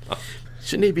chest?"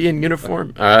 Shouldn't he be in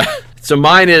uniform? So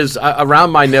mine is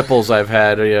around my nipples. I've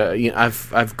had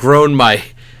I've grown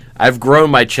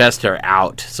my chest hair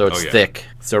out, so it's thick.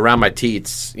 So around my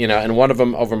teats, and one of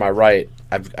them over my right,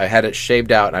 I had it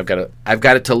shaved out, and I've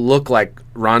got it to look like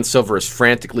Ron Silver is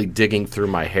frantically digging through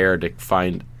my hair to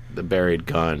find the buried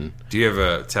gun. Do you have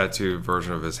a tattoo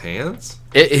version of his hands?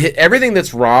 Everything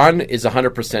that's Ron is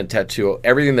 100% tattoo.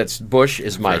 Everything that's Bush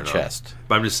is my chest.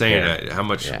 But I'm just saying, how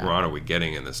much Ron are we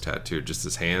getting in this tattoo? Just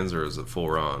his hands, or is it full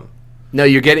Ron? No,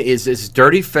 you're getting his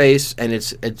dirty face,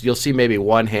 and you'll see maybe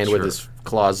one hand with his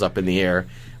claws up in the air.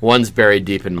 One's buried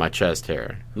deep in my chest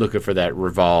hair, looking for that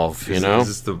revolve.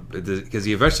 Is this because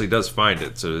he eventually does find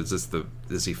it? So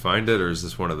does he find it, or is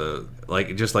this one of the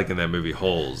just like in that movie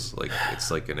Holes? Like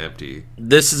it's like an empty.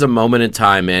 This is a moment in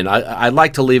time, man. I'd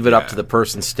like to leave it up to the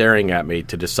person staring at me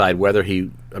to decide whether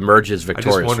he emerges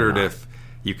victorious. I just wondered or not. if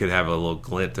you could have a little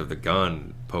glint of the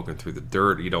gun poking through the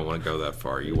dirt. You don't want to go that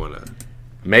far. You want to.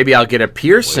 Maybe I'll get a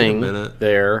piercing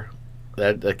there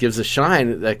that gives a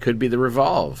shine. That could be the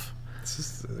revolve. This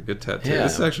is a good tattoo. Yeah.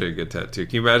 This is actually a good tattoo.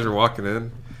 Can you imagine walking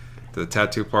in to the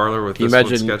tattoo parlor with this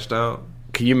one sketched out?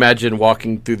 Can you imagine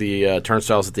walking through the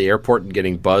turnstiles at the airport and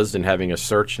getting buzzed and having a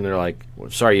search, and they're like,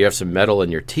 "Sorry, you have some metal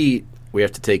in your teeth. We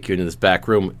have to take you into this back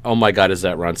room." Oh my God, is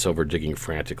that Ron Silver digging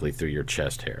frantically through your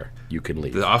chest hair? You can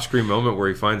leave. The off-screen moment where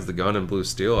he finds the gun in Blue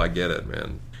Steel, I get it,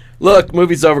 man. Look,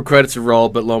 movie's over, credits are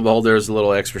rolled, but lo and behold, there's a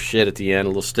little extra shit at the end, a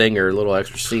little stinger, a little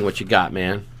extra scene. What you got,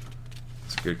 man?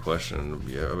 It's a good question.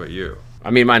 Yeah, how about you? I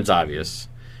mean, mine's obvious.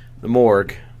 The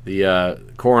morgue, the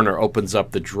coroner opens up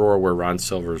the drawer where Ron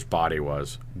Silver's body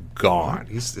was. Gone. What?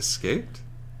 He's escaped?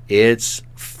 It's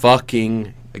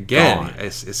fucking gone.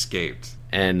 It's escaped.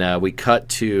 And we cut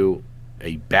to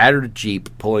a battered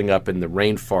Jeep pulling up in the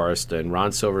rainforest, and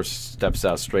Ron Silver steps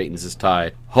out, straightens his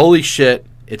tie. Holy shit,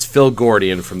 it's Phil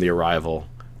Gordian from The Arrival.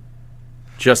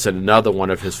 Just another one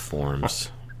of his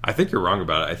forms. I think you're wrong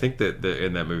about it. I think that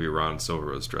in that movie, Ron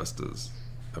Silver was dressed as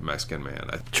a Mexican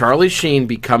man. Charlie Sheen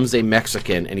becomes a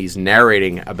Mexican, and he's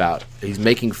he's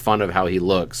making fun of how he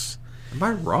looks. Am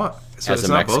I wrong? So as it's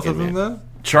a not Mexican both of them, man. then?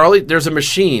 Charlie, there's a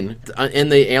machine in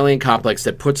the alien complex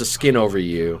that puts a skin over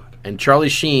you, and Charlie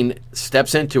Sheen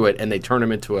steps into it, and they turn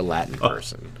him into a Latin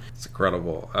person. It's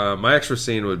incredible. My extra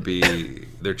scene would be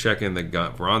they're checking the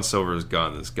gun, Ron Silver's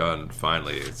gun. This gun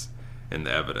finally is in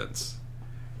the evidence,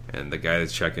 and the guy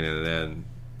that's checking it in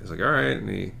is like, "All right,"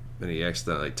 and then he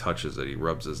accidentally touches it. He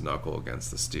rubs his knuckle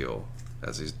against the steel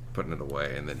as he's putting it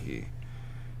away, and then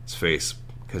his face,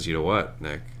 because you know what,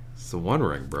 Nick? It's the One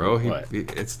Ring, bro.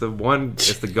 It's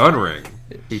the gun ring.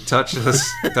 He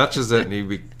touches it, and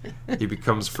he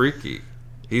becomes freaky.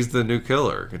 He's the new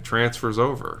killer. It transfers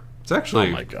over. It's actually,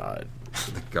 oh my God,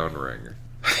 the gun ring.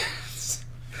 It's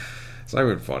not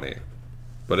even funny,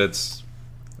 but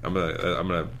I'm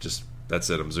gonna just. That's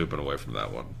it. I'm zooming away from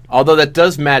that one. Although that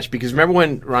does match, because remember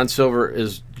when Ron Silver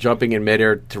is jumping in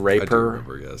midair to rape her? I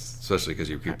remember, yes. Especially because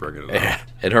you keep bringing it up.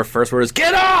 And her first word is,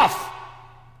 "Get off!"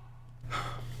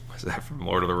 Is that from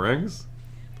Lord of the Rings?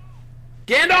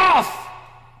 Get off!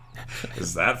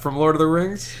 Is that from Lord of the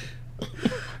Rings?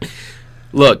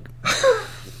 Look,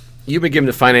 you've been given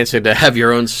the financing to have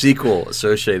your own sequel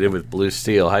associated with Blue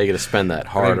Steel. How are you going to spend that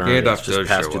hard earned? Gandalf Just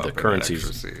pass through the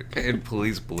currencies. In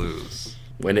Police Blues.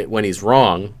 When he's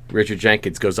wrong, Richard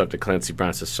Jenkins goes up to Clancy Brown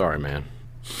and says, "Sorry, man.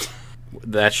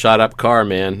 That shot up car,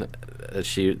 man.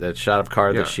 that shot of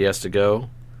car that she has to go.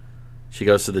 She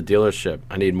goes to the dealership.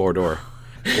 I need more door.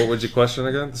 What was your question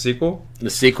again? The sequel? The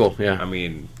sequel, yeah. I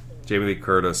mean, Jamie Lee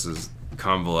Curtis is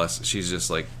convalescent. She's just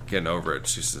like getting over it.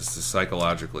 She's just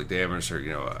psychologically damaged.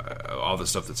 Her, all the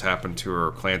stuff that's happened to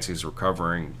her. Clancy's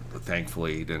recovering.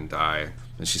 Thankfully, he didn't die.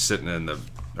 And she's sitting in the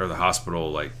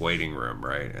hospital like waiting room,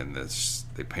 right? And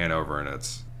they pan over, and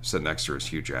it's sitting next to her is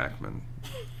Hugh Jackman.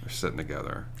 They're sitting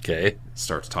together. Okay.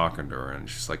 Starts talking to her, and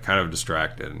she's like kind of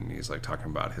distracted, and he's like talking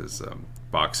about his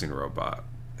boxing robot.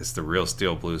 It's the Real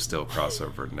Steel, Blue Steel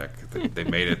crossover, Nick. They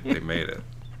made it. They made it.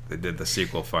 They did the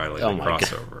sequel finally, the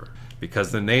crossover. God.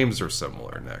 Because the names are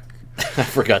similar, Nick. I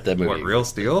forgot that movie. What, Real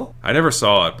Steel? I never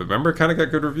saw it, but remember, it kind of got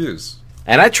good reviews.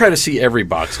 And I try to see every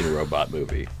boxing robot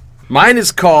movie. Mine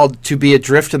is called To Be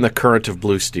Adrift in the Current of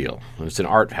Blue Steel. It's an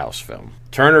art house film.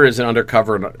 Turner is an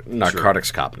undercover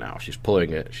narcotics cop now. She's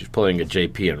pulling a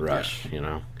JP and Rush,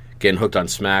 getting hooked on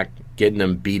smack, getting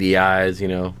them beady eyes,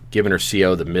 giving her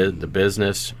CO the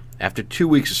business. After 2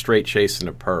 weeks of straight chasing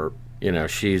a perp,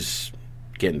 she's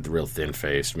getting real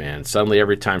thin-faced, man. Suddenly,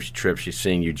 every time she trips, she's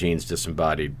seeing Eugene's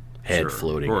disembodied head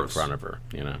floating in front of her,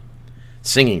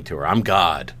 singing to her, "I'm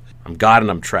God. I'm God and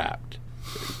I'm trapped."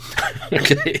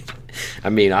 Okay. I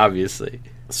mean, obviously.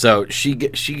 So she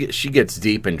gets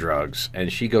deep in drugs,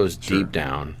 and she goes deep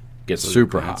down, gets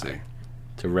super high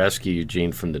to rescue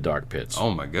Eugene from the dark pits.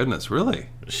 Oh my goodness, really?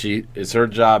 It's her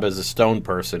job as a stone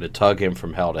person to tug him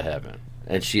from hell to heaven.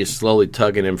 And she is slowly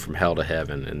tugging him from hell to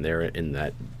heaven, and there in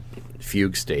that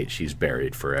fugue state, she's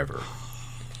buried forever.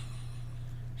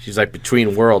 She's like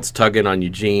between worlds, tugging on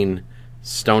Eugene,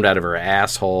 stoned out of her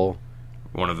asshole.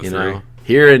 One of the three.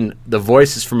 Hearing the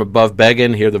voices from above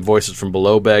begging, hear the voices from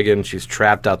below begging. She's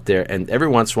trapped out there, and every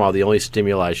once in a while, the only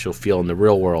stimuli she'll feel in the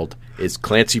real world is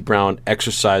Clancy Brown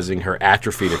exercising her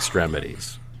atrophied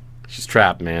extremities. She's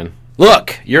trapped, man.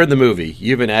 Look, you're in the movie.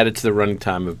 You've been added to the running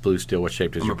time of Blue Steel. What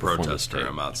shape does your performance take?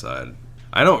 I'm outside.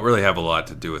 I don't really have a lot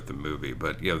to do with the movie,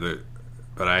 but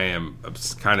but I am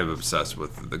kind of obsessed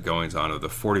with the goings on of the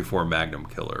 44 Magnum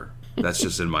killer. That's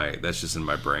just in my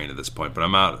brain at this point. But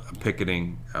I'm out. I'm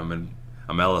picketing. I'm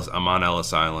on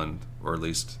Ellis Island, or at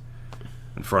least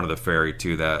in front of the ferry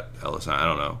to that Ellis Island. I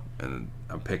don't know. And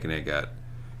I'm picketing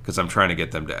because I'm trying to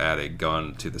get them to add a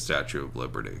gun to the Statue of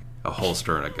Liberty, a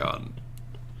holster and a gun,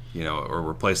 or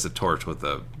replace the torch with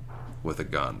a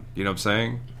gun. You know what I'm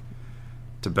saying?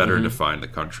 To better define the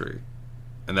country.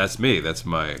 And that's me.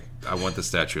 I want the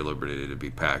Statue of Liberty to be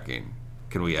packing.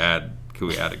 Can we add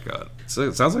a gun? So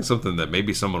it sounds like something that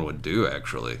maybe someone would do,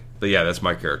 actually. But yeah, that's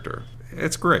my character.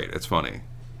 It's great. It's funny.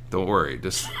 Don't worry. It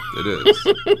is.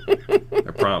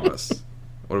 I promise.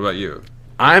 What about you?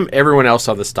 I'm everyone else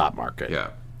on the stock market.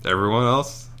 Yeah. Everyone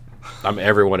else? I'm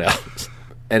everyone else.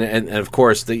 And of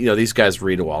course, these guys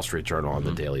read a Wall Street Journal on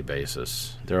the daily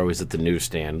basis. They're always at the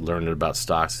newsstand learning about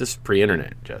stocks. This is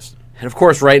pre-internet, Justin. And of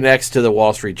course, right next to the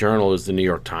Wall Street Journal is the New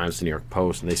York Times, the New York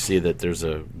Post, and they see that there's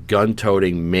a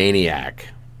gun-toting maniac,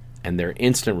 and their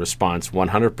instant response,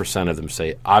 100% of them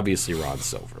say, obviously Ron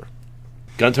Silver.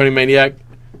 Gun-toting maniac,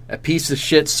 a piece of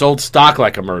shit, sold stock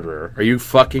like a murderer. Are you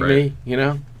fucking me?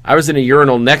 I was in a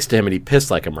urinal next to him, and he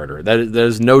pissed like a murderer.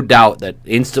 There's no doubt that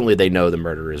instantly they know the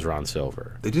murderer is Ron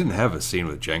Silver. They didn't have a scene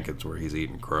with Jenkins where he's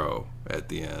eating crow at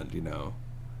the end,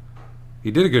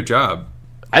 He did a good job.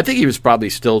 I think he was probably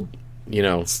still,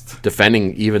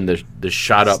 defending even the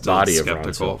shot-up body skeptical. Of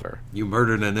Ron Silver. You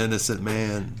murdered an innocent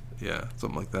man. Yeah,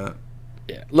 something like that.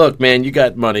 Yeah. Look, man, you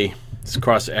got money. It's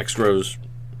across escrows.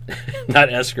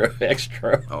 Not escrow,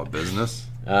 extra. Oh, business?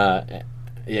 Yeah,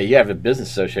 you have a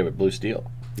business associated with Blue Steel.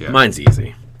 Yeah. Mine's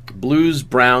easy. Blues,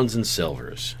 Browns, and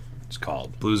Silvers. It's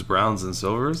called. Blues, Browns, and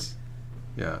Silvers?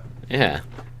 Yeah. Yeah.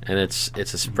 And it's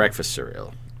a breakfast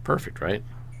cereal. Perfect, right?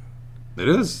 It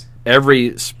is.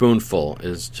 Every spoonful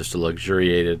is just a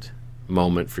luxuriated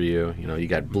moment for you. You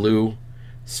got Blue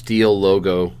Steel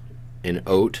logo in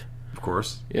oat. Of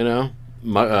course.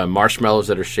 Marshmallows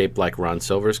that are shaped like Ron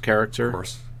Silver's character. Of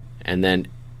course. And then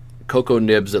cocoa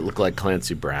nibs that look like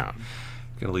Clancy Brown.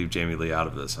 Gonna leave Jamie Lee out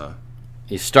of this, huh?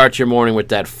 You start your morning with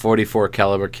that 44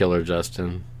 caliber killer,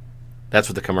 Justin. That's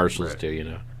what the commercials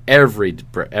do,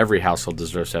 Every household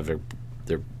deserves to have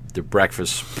their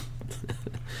breakfast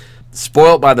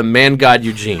spoiled by the man god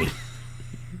Eugene.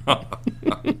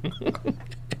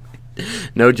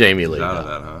 No Jamie Lee. Out of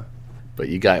that, huh? But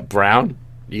you got brown,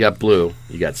 you got blue,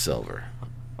 you got silver.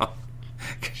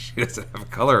 She doesn't have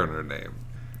color in her name.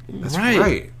 That's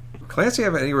right. Clancy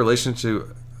have any relation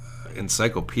to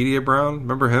Encyclopedia Brown?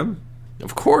 Remember him?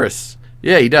 Of course.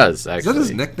 Yeah, he does, actually. Is that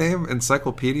his nickname,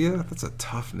 Encyclopedia? That's a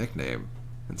tough nickname.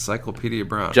 Encyclopedia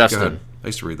Brown. Justin. I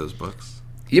used to read those books.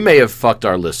 You may have fucked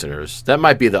our listeners. That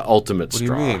might be the ultimate What do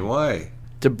straw. you mean? Why?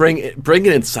 To bring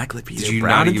an Encyclopedia Did you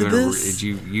Brown not into even? this?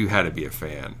 You had to be a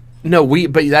fan. No,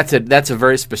 but that's a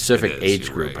very specific It is, age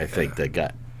you're group. right, I think yeah. that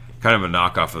got. Kind of a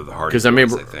knockoff of the Hardy 'Cause I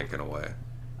Boys, remember- I think, in a way.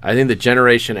 I think the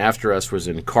generation after us was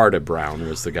in Carta Brown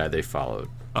was the guy they followed.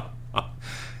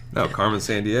 No, Carmen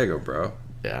Sandiego, bro.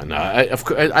 Yeah, no,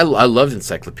 I loved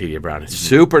Encyclopedia Brown. It's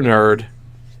super nerd,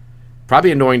 probably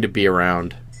annoying to be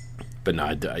around, but no,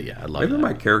 I love Maybe that.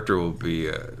 my character will be.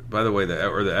 By the way,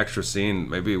 the extra scene.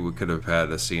 Maybe we could have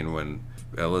had a scene when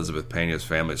Elizabeth Pena's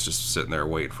family is just sitting there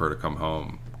waiting for her to come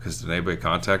home. Because did anybody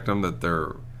contact them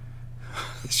that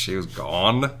she was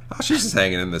gone? Oh, she's just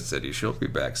hanging in the city. She'll be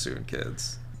back soon,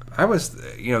 kids. That's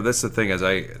the thing is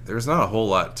there's not a whole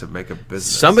lot to make a business.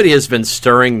 Somebody has been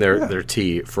stirring their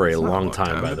tea for a long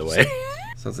time, by the way.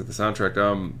 Sounds like the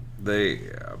soundtrack.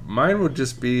 Mine would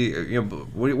just be,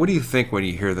 what do you think when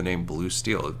you hear the name Blue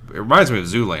Steel? It reminds me of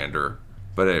Zoolander,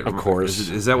 but Of course.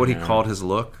 is that what he called his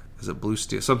look? Is it Blue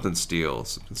Steel? Something Steel.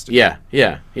 Yeah,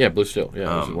 Blue Steel. Yeah,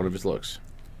 that was one of his looks.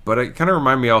 But it kind of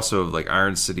reminded me also of like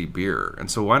Iron City beer,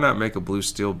 and so why not make a Blue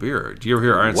Steel beer? Do you ever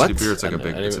hear Iron City beer? It's like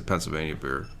it's a Pennsylvania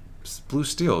beer. It's Blue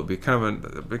Steel would be kind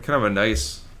of a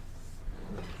nice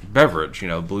beverage,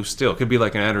 Blue Steel. It could be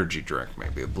like an energy drink,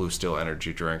 maybe a Blue Steel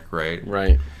energy drink, right?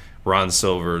 Right. Ron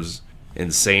Silver's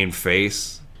insane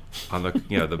face on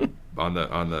the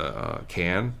on the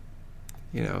can,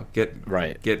 get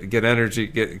energy,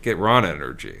 get Ron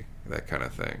energy, that kind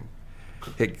of thing.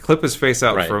 Clip his face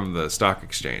out from the stock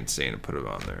exchange scene and put it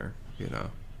on there. The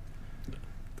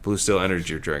Blue Steel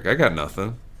energy drink. I got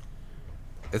nothing.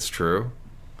 It's true.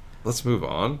 Let's move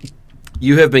on.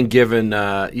 You have been given.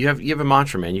 You have a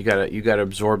mantra, man. You gotta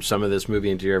absorb some of this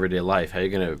movie into your everyday life. How are you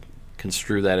gonna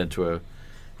construe that into a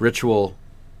ritual,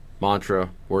 mantra,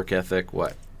 work ethic?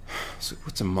 What? So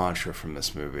what's a mantra from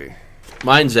this movie?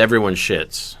 Mine's everyone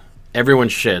shits. Everyone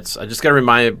shits. I just gotta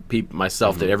remind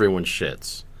myself that everyone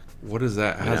shits. What is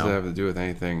that? How does that have to do with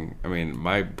anything? I mean,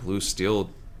 my Blue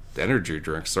Steel energy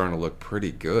drink's starting to look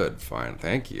pretty good. Fine,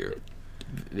 thank you.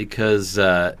 Because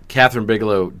Catherine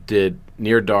Bigelow did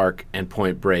Near Dark and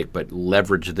Point Break, but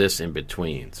leveraged this in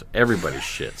between. So everybody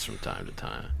shits from time to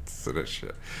time. So that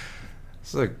shit.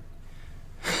 It's like,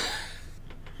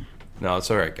 no, it's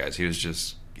all right, guys. He was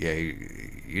just,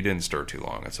 you didn't stir too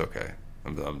long. It's okay.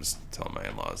 I'm just telling my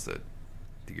in-laws that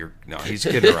he's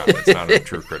kidding around. It's not a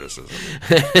true criticism.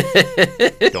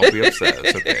 Don't be upset.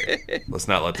 It's okay. Let's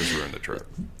not let this ruin the trip.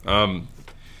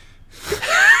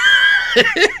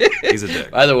 He's a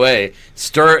dick. By the way,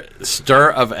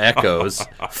 stir of echoes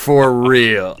for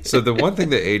real. So the one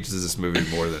thing that ages this movie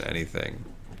more than anything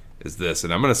is this,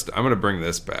 and I'm gonna bring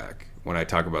this back when I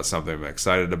talk about something I'm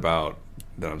excited about,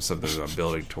 something that I'm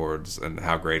building towards, and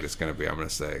how great it's gonna be. I'm gonna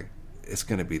say it's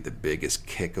gonna be the biggest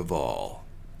kick of all.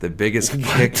 The biggest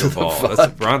kick of all.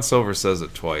 Ron Silver says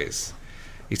it twice.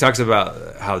 He talks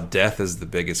about how death is the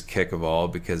biggest kick of all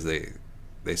because they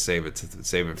save it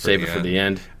for the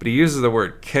end. But he uses the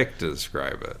word kick to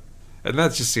describe it. And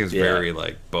that just seems very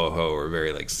like boho or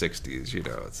very like 60s,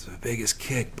 It's the biggest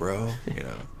kick, bro.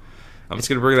 I'm just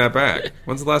going to bring that back.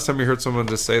 When's the last time you heard someone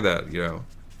just say that,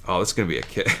 oh, it's going to be a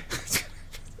kick.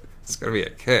 It's going to be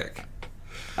a kick.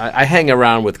 I hang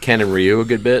around with Ken and Ryu a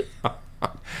good bit.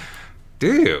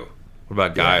 Do you? What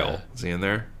about Guile? Is he in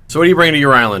there? So what are you bringing to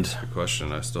your island? Good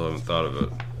question. I still haven't thought of it.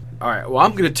 All right. Well,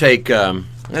 I'm going to take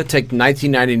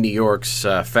 1990 New York's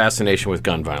fascination with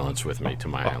gun violence with me to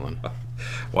my island.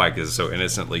 Why? Because it's so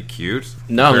innocently cute.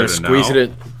 No, I'm going to squeeze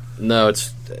it. No,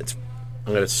 it's.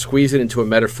 I'm going to squeeze it into a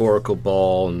metaphorical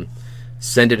ball and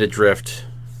send it adrift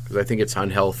because I think it's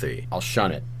unhealthy. I'll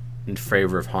shun it in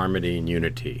favor of harmony and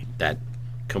unity. That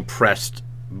compressed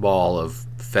ball of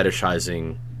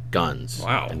fetishizing guns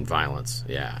and violence.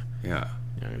 Yeah. I'm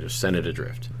going to just send it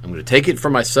adrift. I'm going to take it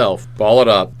for myself, ball it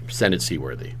up, send it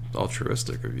seaworthy.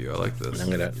 Altruistic of you. I like this.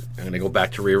 And I'm going to go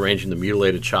back to rearranging the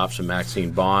mutilated chops of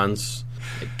Maxine Bonds.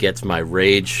 It gets my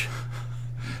rage.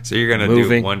 So you're going to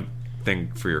do one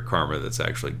thing for your karma that's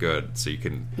actually good, so you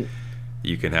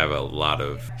can have a lot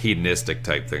of hedonistic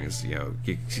type things.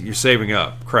 You're saving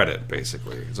up credit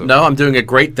basically. So no, I'm doing a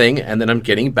great thing, and then I'm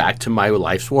getting back to my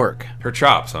life's work. Her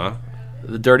chops, huh?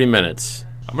 The dirty minutes.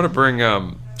 I'm going to bring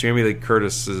Jamie Lee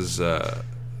Curtis's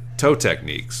toe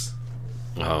techniques.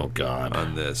 Oh God!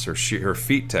 On this, her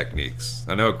feet techniques.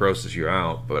 I know it grosses you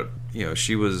out, but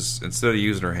she was, instead of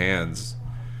using her hands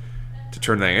to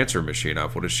turn the answering machine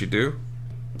off, what does she do?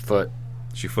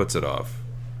 She foots it off,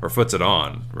 or foots it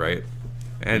on, right?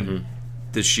 And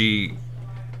does she?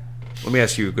 Let me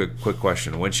ask you a quick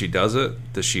question. When she does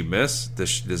it, does she miss?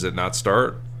 Does it not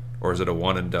start, or is it a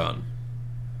one and done?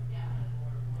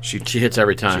 She hits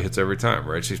every time. She hits every time,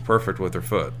 right? She's perfect with her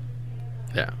foot.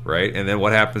 Yeah. Right? And then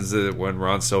what happens when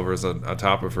Ron Silver's on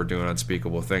top of her doing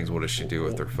unspeakable things? What does she do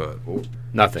with her foot?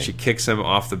 Nothing. She kicks him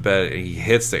off the bed and he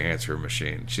hits the answering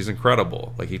machine. She's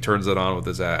incredible. Like, he turns it on with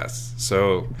his ass.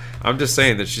 So I'm just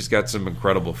saying that she's got some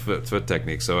incredible foot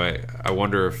technique. So I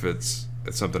wonder if it's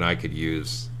something I could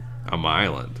use on my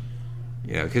island.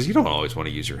 You know, because you don't always want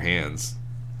to use your hands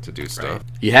to do stuff. Right.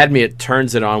 You had me at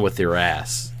turns it on with your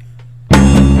ass.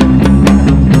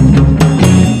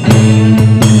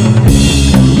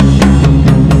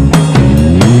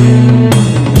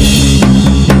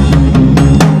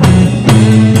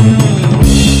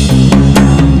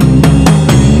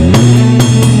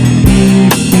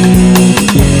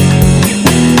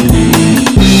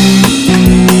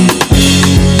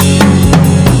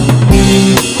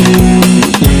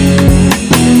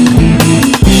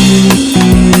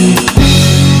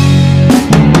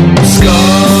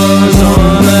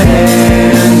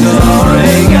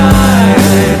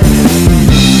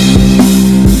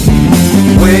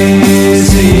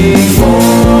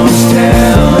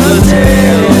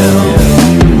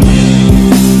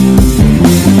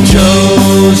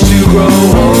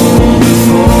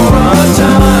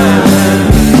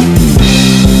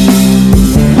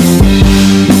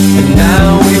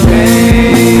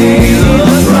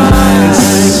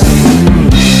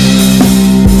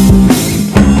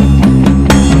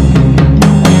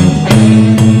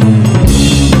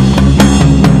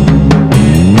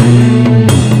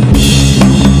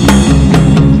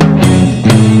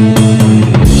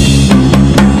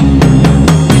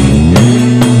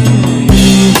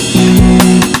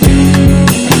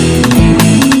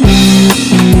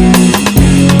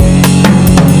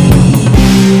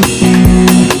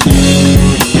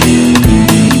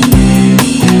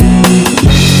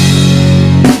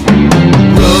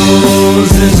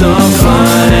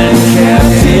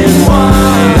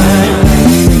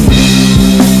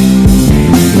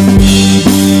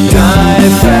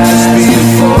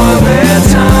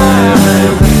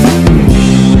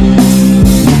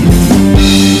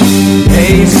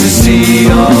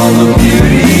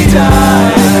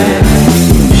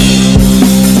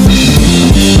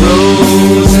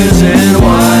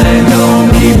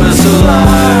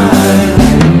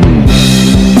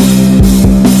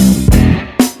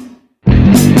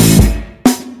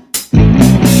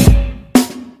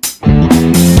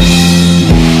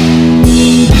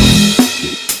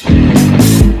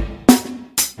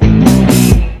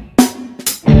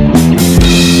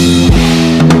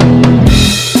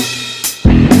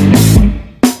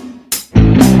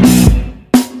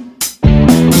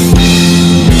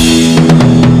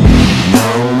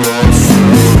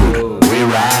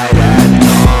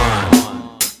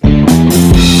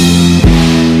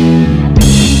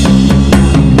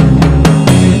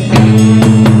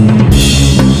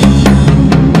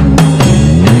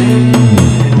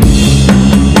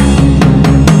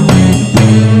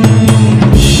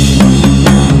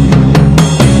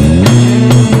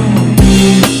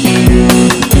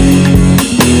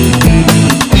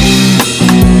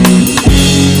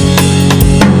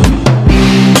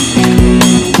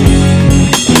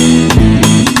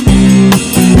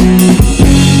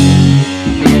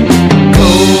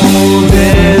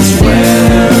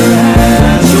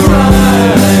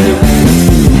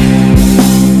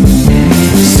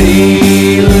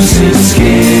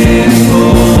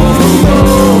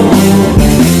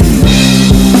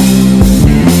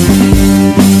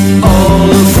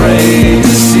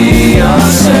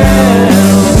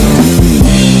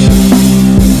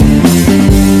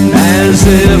 As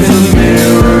if